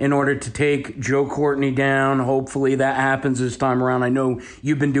campaign in order to take Joe Courtney down. Hopefully that happens this time around. I know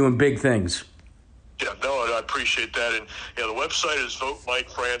you've been doing big things. Yeah, no, I appreciate that. And the website is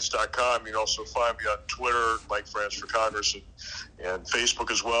votemikefrance.com. You can also find me on Twitter, Mike France for Congress, and Facebook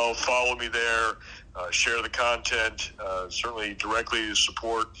as well. Follow me there. Share the content. Certainly directly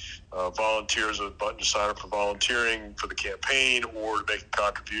support volunteers. A button to sign up for volunteering for the campaign or to make a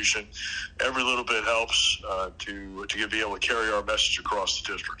contribution. Every little bit helps to be able to carry our message across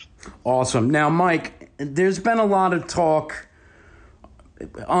the district. Awesome. Now, Mike, there's been a lot of talk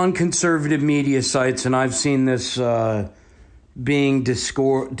on conservative media sites, and I've seen this being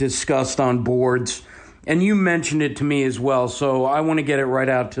discussed on boards, and you mentioned it to me as well, so I want to get it right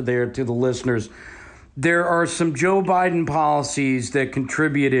out to the listeners. There are some Joe Biden policies that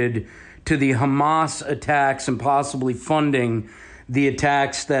contributed to the Hamas attacks and possibly funding the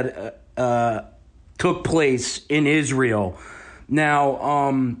attacks that took place in Israel.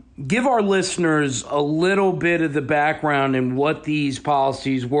 Now, give our listeners a little bit of the background and what these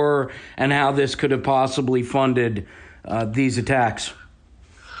policies were and how this could have possibly funded these attacks.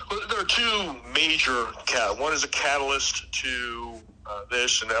 Well, there are two major one is a catalyst to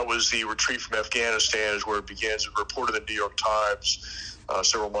this, and that was the retreat from Afghanistan is where it begins. It reported in the New York Times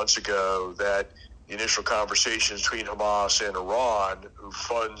several months ago that the initial conversations between Hamas and Iran, who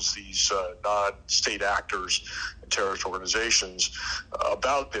funds these non-state actors and terrorist organizations,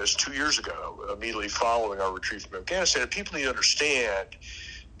 about this 2 years ago, immediately following our retreat from Afghanistan. And people need to understand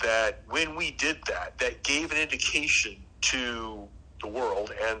that when we did that, that gave an indication to the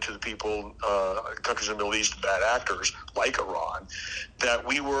world and to the people, countries in the Middle East, bad actors like Iran, that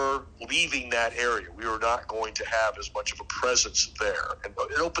we were leaving that area. We were not going to have as much of a presence there. And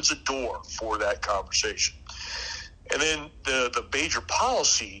it opens a door for that conversation. And then the major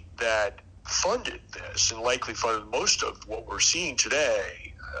policy that funded this and likely funded most of what we're seeing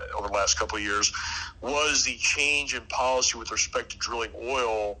today over the last couple of years was the change in policy with respect to drilling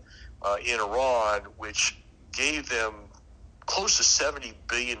oil in Iran, which gave them close to $70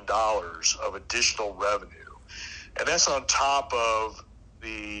 billion of additional revenue. And that's on top of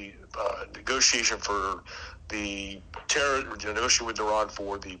the negotiation for the negotiation with Iran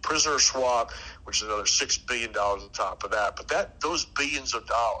for the prisoner swap, which is another $6 billion on top of that. But those billions of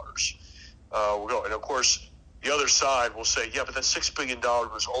dollars will go. And of course, the other side will say, yeah, but that $6 billion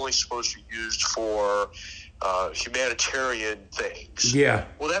was only supposed to be used for humanitarian things. Yeah.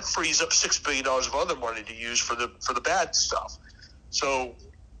 Well, that frees up $6 billion of other money to use for the bad stuff. So,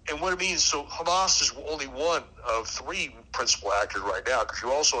 and what it means, so Hamas is only one of three principal actors right now, because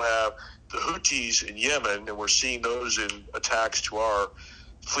you also have the Houthis in Yemen, and we're seeing those in attacks to our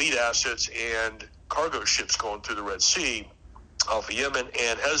fleet assets and cargo ships going through the Red Sea off of Yemen,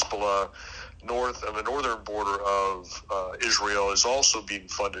 and Hezbollah north of the northern border of Israel is also being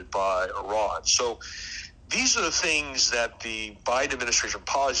funded by Iran. So these are the things that the Biden administration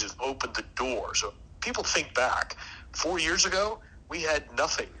policies opened the door. So people think back 4 years ago, we had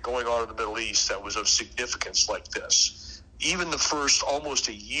nothing going on in the Middle East that was of significance like this. Even the first almost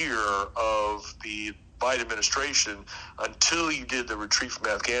a year of the Biden administration, until you did the retreat from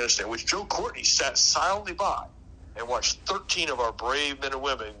Afghanistan, which Joe Courtney sat silently by and watched 13 of our brave men and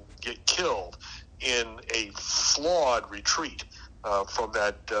women get killed in a flawed retreat from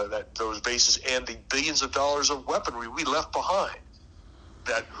those bases, and the billions of dollars of weaponry we left behind.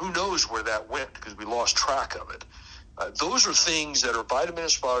 That who knows where that went, because we lost track of it. Those are things that are Biden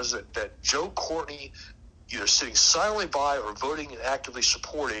administration that Joe Courtney, either sitting silently by or voting and actively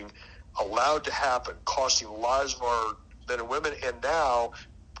supporting, allowed to happen, costing the lives of our men and women, and now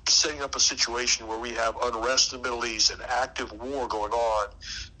setting up a situation where we have unrest in the Middle East, an active war going on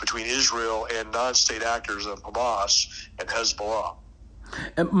between Israel and non-state actors of Hamas and Hezbollah.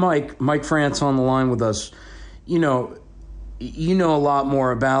 And Mike France on the line with us. You know a lot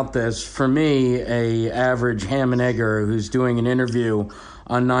more about this. For me, a average ham and egger who's doing an interview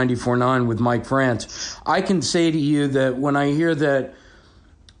on 94.9 with Mike France, I can say to you that when I hear that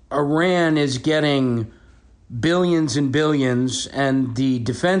Iran is getting billions and billions, and the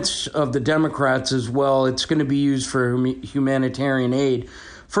defense of the Democrats as well, it's going to be used for humanitarian aid.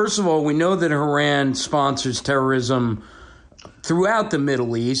 First of all, we know that Iran sponsors terrorism throughout the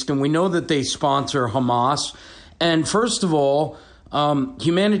Middle East, and we know that they sponsor Hamas. And first of all,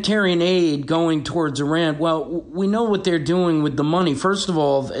 humanitarian aid going towards Iran. Well, we know what they're doing with the money. First of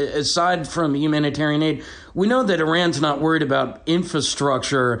all, aside from humanitarian aid, we know that Iran's not worried about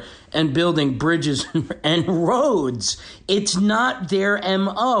infrastructure and building bridges and roads. It's not their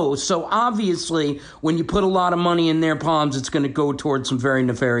MO. So obviously, when you put a lot of money in their palms, it's going to go towards some very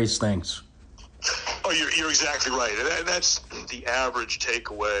nefarious things. Oh, you're exactly right. And that's the average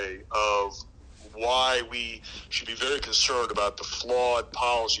takeaway of why we should be very concerned about the flawed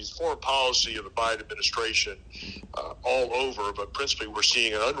policies, foreign policy of the Biden administration all over, but principally we're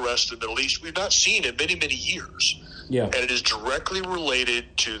seeing an unrest in the Middle East we've not seen in many, many years. Yeah. And it is directly related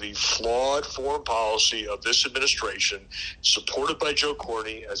to the flawed foreign policy of this administration, supported by Joe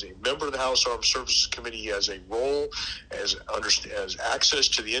Courtney. As a member of the House Armed Services Committee, he has a role as access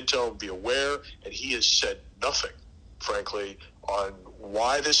to the intel and be aware, and he has said nothing, frankly, on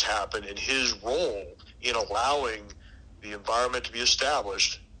why this happened and his role in allowing the environment to be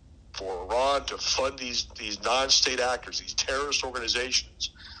established for Iran to fund these non-state actors, these terrorist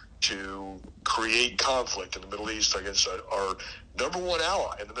organizations, to create conflict in the Middle East against our number one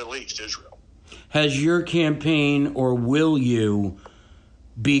ally in the Middle East, Israel. Has your campaign, or will you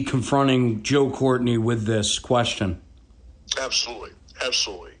be confronting Joe Courtney with this question? Absolutely.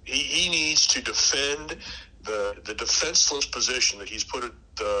 Absolutely. He needs to defend the defenseless position that he's put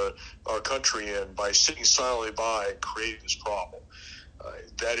our country in by sitting silently by and creating this problem.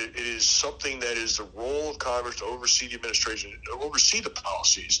 That it is something that is the role of Congress to oversee the administration, to oversee the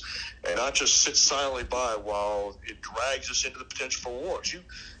policies, and not just sit silently by while it drags us into the potential for wars.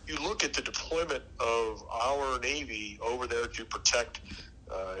 You look at the deployment of our Navy over there to protect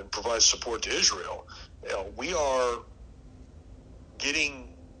and provide support to Israel. We are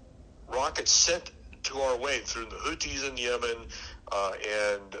getting rockets sent to our way through the Houthis in Yemen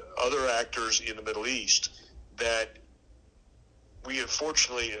and other actors in the Middle East that we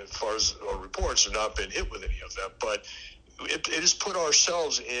unfortunately, as far as our reports, have not been hit with any of them. But it has put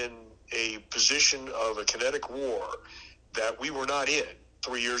ourselves in a position of a kinetic war that we were not in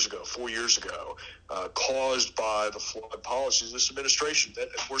 3 years ago, 4 years ago, caused by the flawed policies of this administration that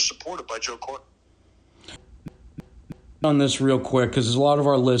were supported by Joe Courtney. On this real quick, because a lot of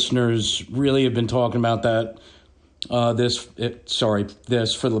our listeners really have been talking about this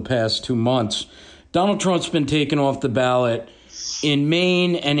for the past 2 months. Donald Trump's been taken off the ballot in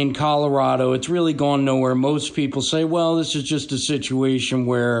Maine and in Colorado. It's really gone nowhere. Most people say, well, this is just a situation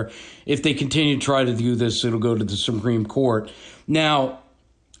where if they continue to try to do this, it'll go to the Supreme Court. Now,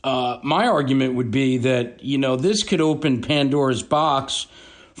 my argument would be that, this could open Pandora's box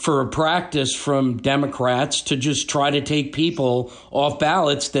for a practice from Democrats to just try to take people off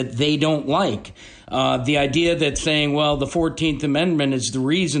ballots that they don't like. The idea that saying, well, the 14th Amendment is the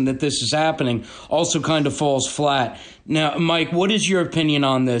reason that this is happening also kind of falls flat. Now, Mike, what is your opinion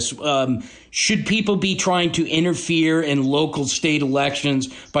on this? Should people be trying to interfere in local state elections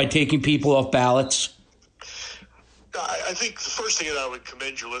by taking people off ballots? I think the first thing that I would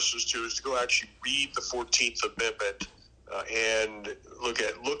commend your listeners to is to go actually read the 14th Amendment and look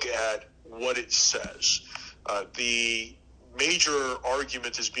at what it says. The major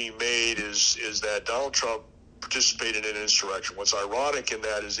argument that's being made is that Donald Trump participated in an insurrection. What's ironic in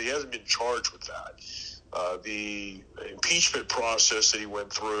that is he hasn't been charged with that. The impeachment process that he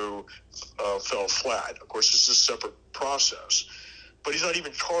went through fell flat. Of course, this is a separate process, but he's not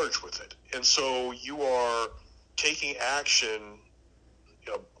even charged with it. And so you are taking action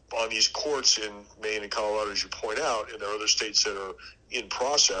on these courts in Maine and Colorado, as you point out, and there are other states that are in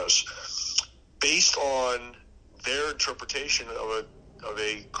process, based on their interpretation of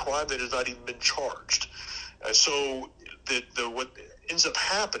a crime that has not even been charged. And so what ends up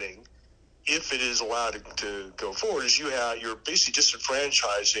happening, if it is allowed to go forward, is you're basically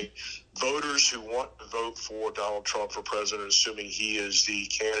disenfranchising voters who want to vote for Donald Trump for president, assuming he is the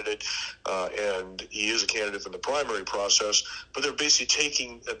candidate, and he is a candidate in the primary process, but they're basically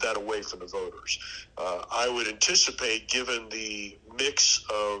taking that away from the voters. I would anticipate, given the mix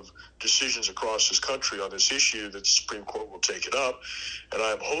of decisions across this country on this issue, that the Supreme Court will take it up, and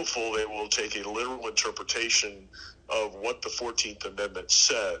I'm hopeful they will take a literal interpretation of what the 14th Amendment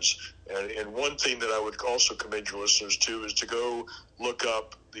says. And one thing that I would also commend your listeners to is to go look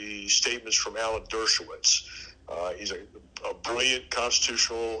up the statements from Alan Dershowitz. He's a brilliant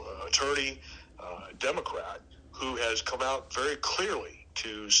constitutional attorney, Democrat, who has come out very clearly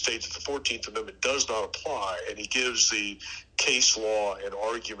to state that the 14th Amendment does not apply, and he gives the case law and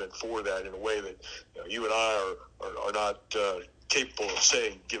argument for that in a way that you and I are not capable of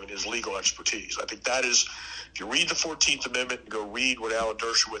saying, given his legal expertise. I think that is, if you read the 14th Amendment and go read what Alan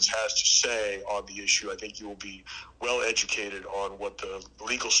Dershowitz has to say on the issue, I think you will be well educated on what the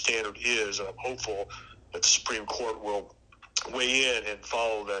legal standard is. And I'm hopeful that the Supreme Court will weigh in and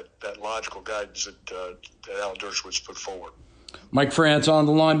follow that logical guidance that Alan Dershowitz put forward. Mike France on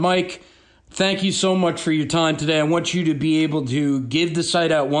the line. Mike, thank you so much for your time today. I want you to be able to give the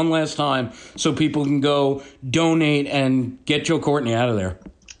site out one last time so people can go donate and get Joe Courtney out of there.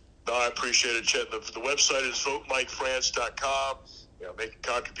 No, I appreciate it, Chet. The website is votemikefrance.com. Make a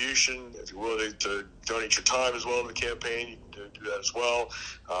contribution. If you're willing to donate your time as well in the campaign, you can do that as well.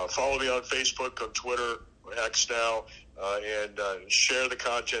 Follow me on Facebook, on Twitter, X now, and share the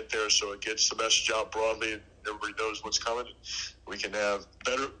content there so it gets the message out broadly and everybody knows what's coming. We can have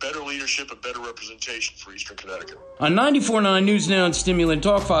better leadership and better representation for Eastern Connecticut. On 94.9 News Now and Stimulant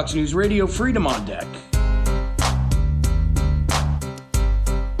Talk, Fox News Radio, Freedom on Deck.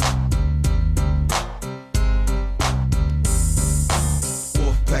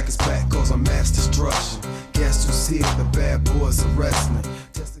 Wolfpack is back, cause I'm mass destruction. Guess who's here? The bad boys are wrestling.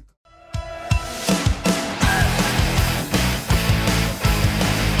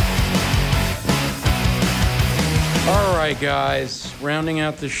 All right, guys, rounding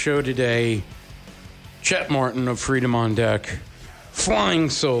out the show today, Chet Martin of Freedom on Deck, flying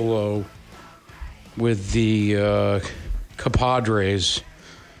solo with the compadres,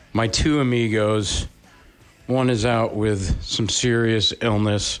 my two amigos. One is out with some serious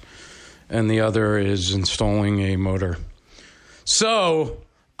illness, and the other is installing a motor. So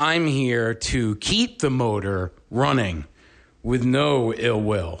I'm here to keep the motor running with no ill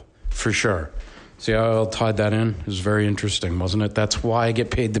will, for sure. See how I tied that in? It was very interesting, wasn't it? That's why I get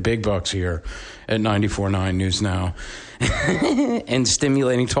paid the big bucks here at 94.9 News Now and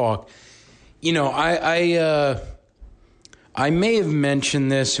Stimulating Talk. You know, I may have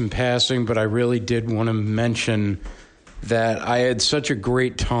mentioned this in passing, but I really did want to mention that I had such a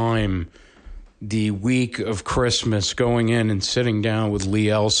great time the week of Christmas going in and sitting down with Lee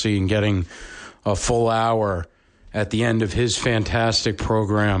Elsey and getting a full hour at the end of his fantastic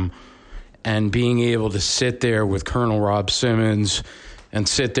program, and being able to sit there with Colonel Rob Simmons and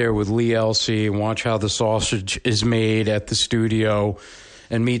sit there with Lee Elsey and watch how the sausage is made at the studio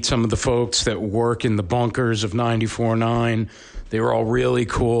and meet some of the folks that work in the bunkers of 94.9. They were all really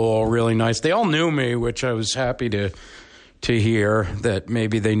cool, all really nice. They all knew me, which I was happy to hear, that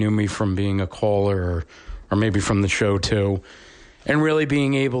maybe they knew me from being a caller or maybe from the show too. And really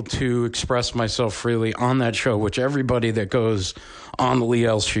being able to express myself freely on that show, which everybody that goes on the Lee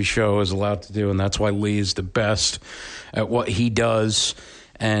Elsey show is allowed to do, and that's why Lee is the best at what he does,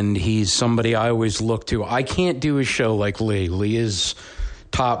 and he's somebody I always look to. I can't do a show like Lee. Lee is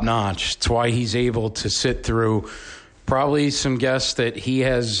top-notch. It's why he's able to sit through probably some guests that he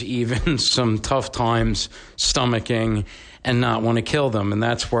has even some tough times stomaching and not want to kill them, and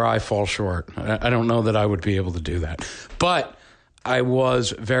that's where I fall short. I don't know that I would be able to do that. But I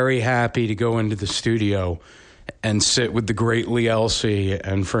was very happy to go into the studio and sit with the great Lee Elsey,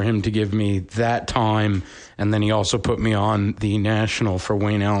 and for him to give me that time. And then he also put me on the National for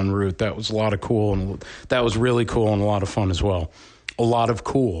Wayne Allen Root. That was a lot of cool, and that was really cool and a lot of fun as well. A lot of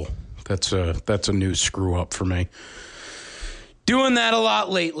cool. That's a new screw up for me. Doing that a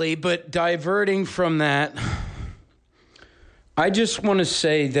lot lately, but diverting from that, I just want to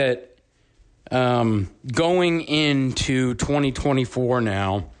say that going into 2024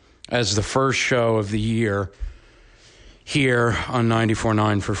 now as the first show of the year here on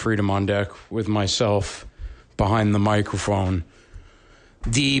 94.9 for Freedom on Deck with myself behind the microphone,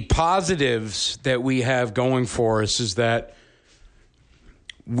 the positives that we have going for us is that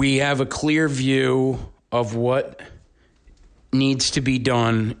we have a clear view of what needs to be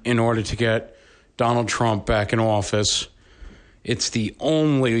done in order to get Donald Trump back in office. It's the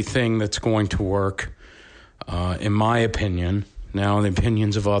only thing that's going to work, in my opinion. Now, in the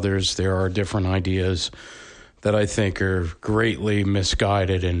opinions of others, there are different ideas that I think are greatly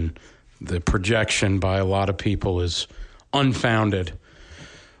misguided, and the projection by a lot of people is unfounded.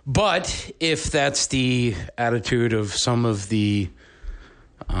 But if that's the attitude of some of the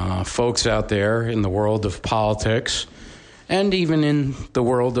folks out there in the world of politics and even in the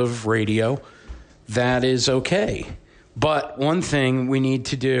world of radio, that is okay. But one thing we need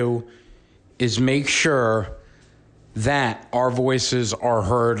to do is make sure that our voices are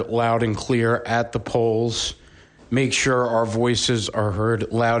heard loud and clear at the polls. Make sure our voices are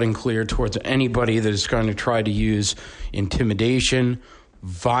heard loud and clear towards anybody that is going to try to use intimidation,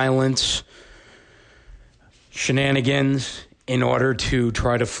 violence, shenanigans in order to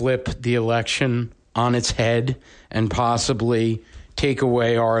try to flip the election on its head and possibly take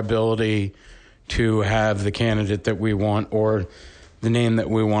away our ability to have the candidate that we want or the name that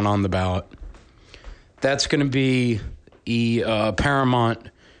we want on the ballot. That's going to be paramount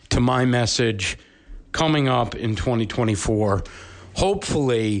to my message coming up in 2024.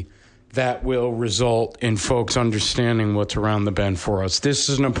 Hopefully, that will result in folks understanding what's around the bend for us. This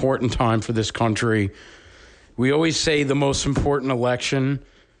is an important time for this country. We always say the most important election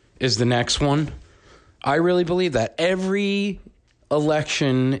is the next one. I really believe that. Every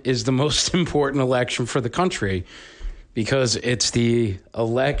election is the most important election for the country because it's the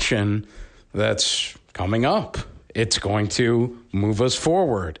election that's coming up. It's going to move us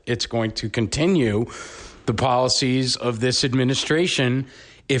forward. It's going to continue the policies of this administration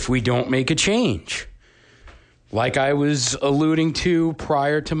if we don't make a change. Like I was alluding to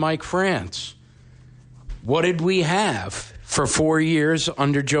prior to Mike France. What did we have for 4 years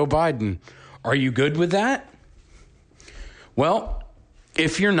under Joe Biden? Are you good with that? Well,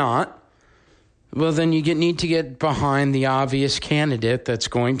 if you're not, well, then you need to get behind the obvious candidate that's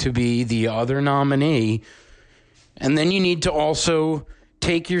going to be the other nominee. And then you need to also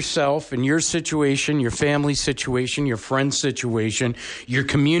take yourself and your situation, your family situation, your friend's situation, your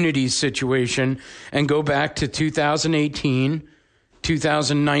community's situation, and go back to 2018,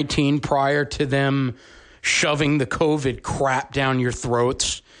 2019, prior to them shoving the COVID crap down your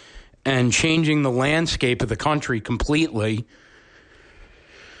throats and changing the landscape of the country completely.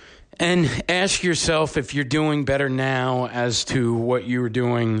 And ask yourself if you're doing better now as to what you were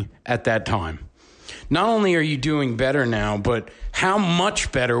doing at that time. Not only are you doing better now, but how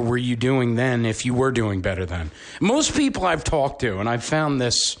much better were you doing then if you were doing better then? Most people I've talked to, and I've found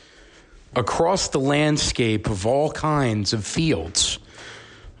this across the landscape of all kinds of fields.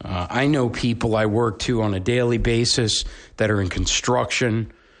 I know people I work to on a daily basis that are in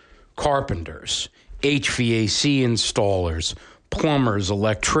construction, carpenters, HVAC installers, plumbers,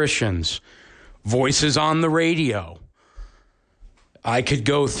 electricians, voices on the radio. I could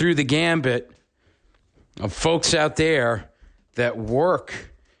go through the gambit of folks out there that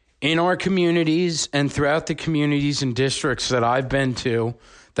work in our communities and throughout the communities and districts that I've been to,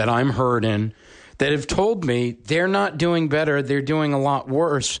 that I'm heard in, that have told me they're not doing better, they're doing a lot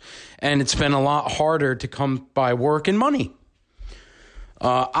worse, and it's been a lot harder to come by work and money.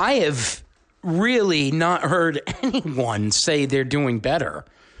 I have really not heard anyone say they're doing better.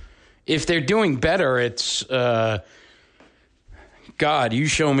 If they're doing better, it's, God, you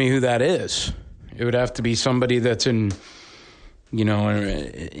show me who that is. It would have to be somebody that's involved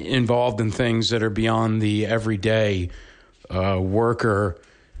in things that are beyond the everyday worker,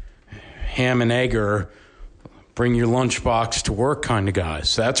 ham and egger, bring your lunchbox to work kind of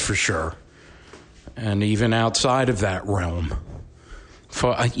guys. That's for sure. And even outside of that realm.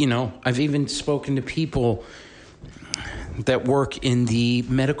 I've even spoken to people that work in the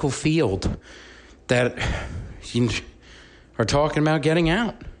medical field that are talking about getting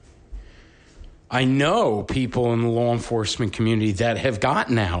out. I know people in the law enforcement community that have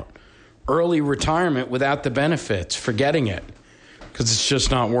gotten out, early retirement without the benefits, forgetting it, because it's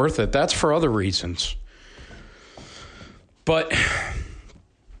just not worth it. That's for other reasons. But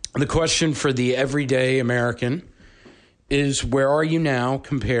the question for the everyday American is, where are you now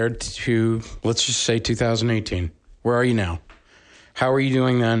compared to, let's just say, 2018? Where are you now? How are you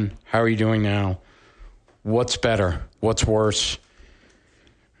doing then? How are you doing now? What's better? What's worse?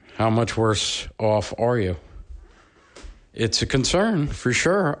 How much worse off are you? It's a concern for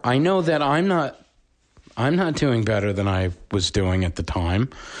sure. I know that I'm not doing better than I was doing at the time.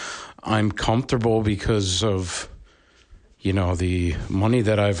 I'm comfortable because of, the money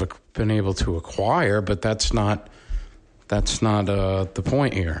that I've been able to acquire, but that's not the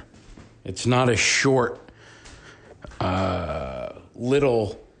point here. It's not a short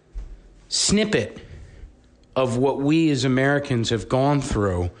little snippet of what we as Americans have gone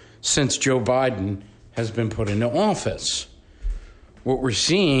through since Joe Biden has been put into office. What we're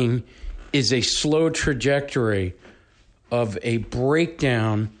seeing is a slow trajectory of a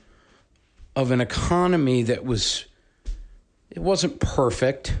breakdown of an economy that it wasn't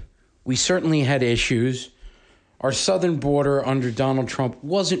perfect. We certainly had issues. Our southern border under Donald Trump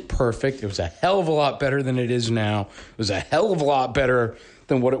wasn't perfect. It was a hell of a lot better than it is now. It was a hell of a lot better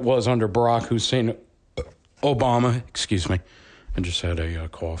than what it was under Barack Hussein Obama. Excuse me. I just had a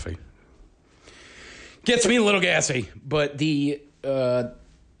coffee. Gets me a little gassy. But the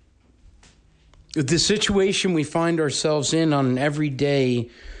situation we find ourselves in on an everyday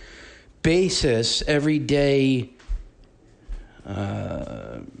basis, everyday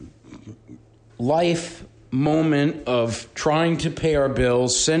life moment of trying to pay our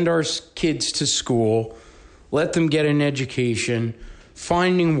bills, send our kids to school, let them get an education,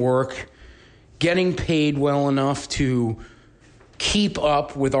 finding work, getting paid well enough to keep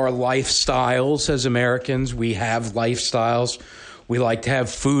up with our lifestyles as Americans. We have lifestyles. We like to have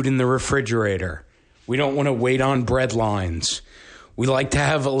food in the refrigerator. We don't want to wait on bread lines. We like to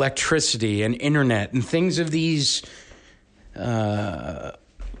have electricity and internet and things of this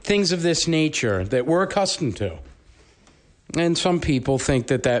nature that we're accustomed to. And some people think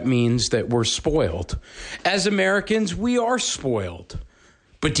that means that we're spoiled. As Americans, we are spoiled.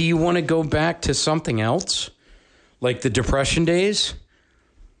 But do you want to go back to something else? Like the Depression days?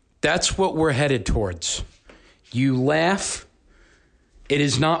 That's what we're headed towards. You laugh, it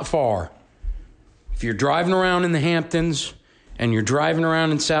is not far. If you're driving around in the Hamptons and you're driving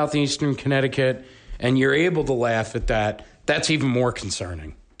around in southeastern Connecticut and you're able to laugh at that, that's even more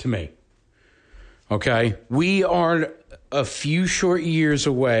concerning to me. Okay? We are a few short years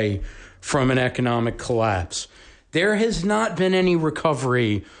away from an economic collapse. There has not been any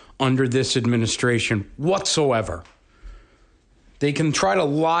recovery under this administration whatsoever. They can try to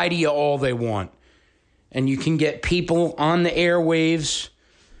lie to you all they want. And you can get people on the airwaves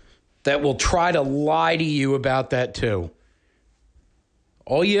that will try to lie to you about that too.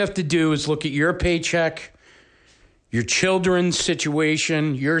 All you have to do is look at your paycheck, your children's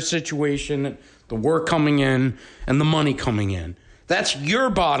situation, your situation, the work coming in, and the money coming in. That's your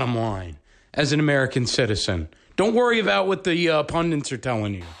bottom line as an American citizen. Don't worry about what the pundits are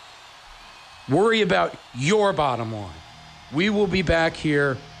telling you. Worry about your bottom line. We will be back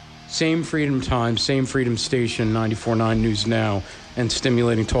here, same Freedom Time, same Freedom Station, 94.9 News Now, and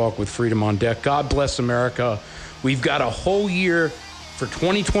Stimulating Talk with Freedom on Deck. God bless America. We've got a whole year for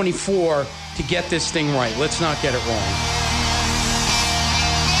 2024 to get this thing right. Let's not get it wrong.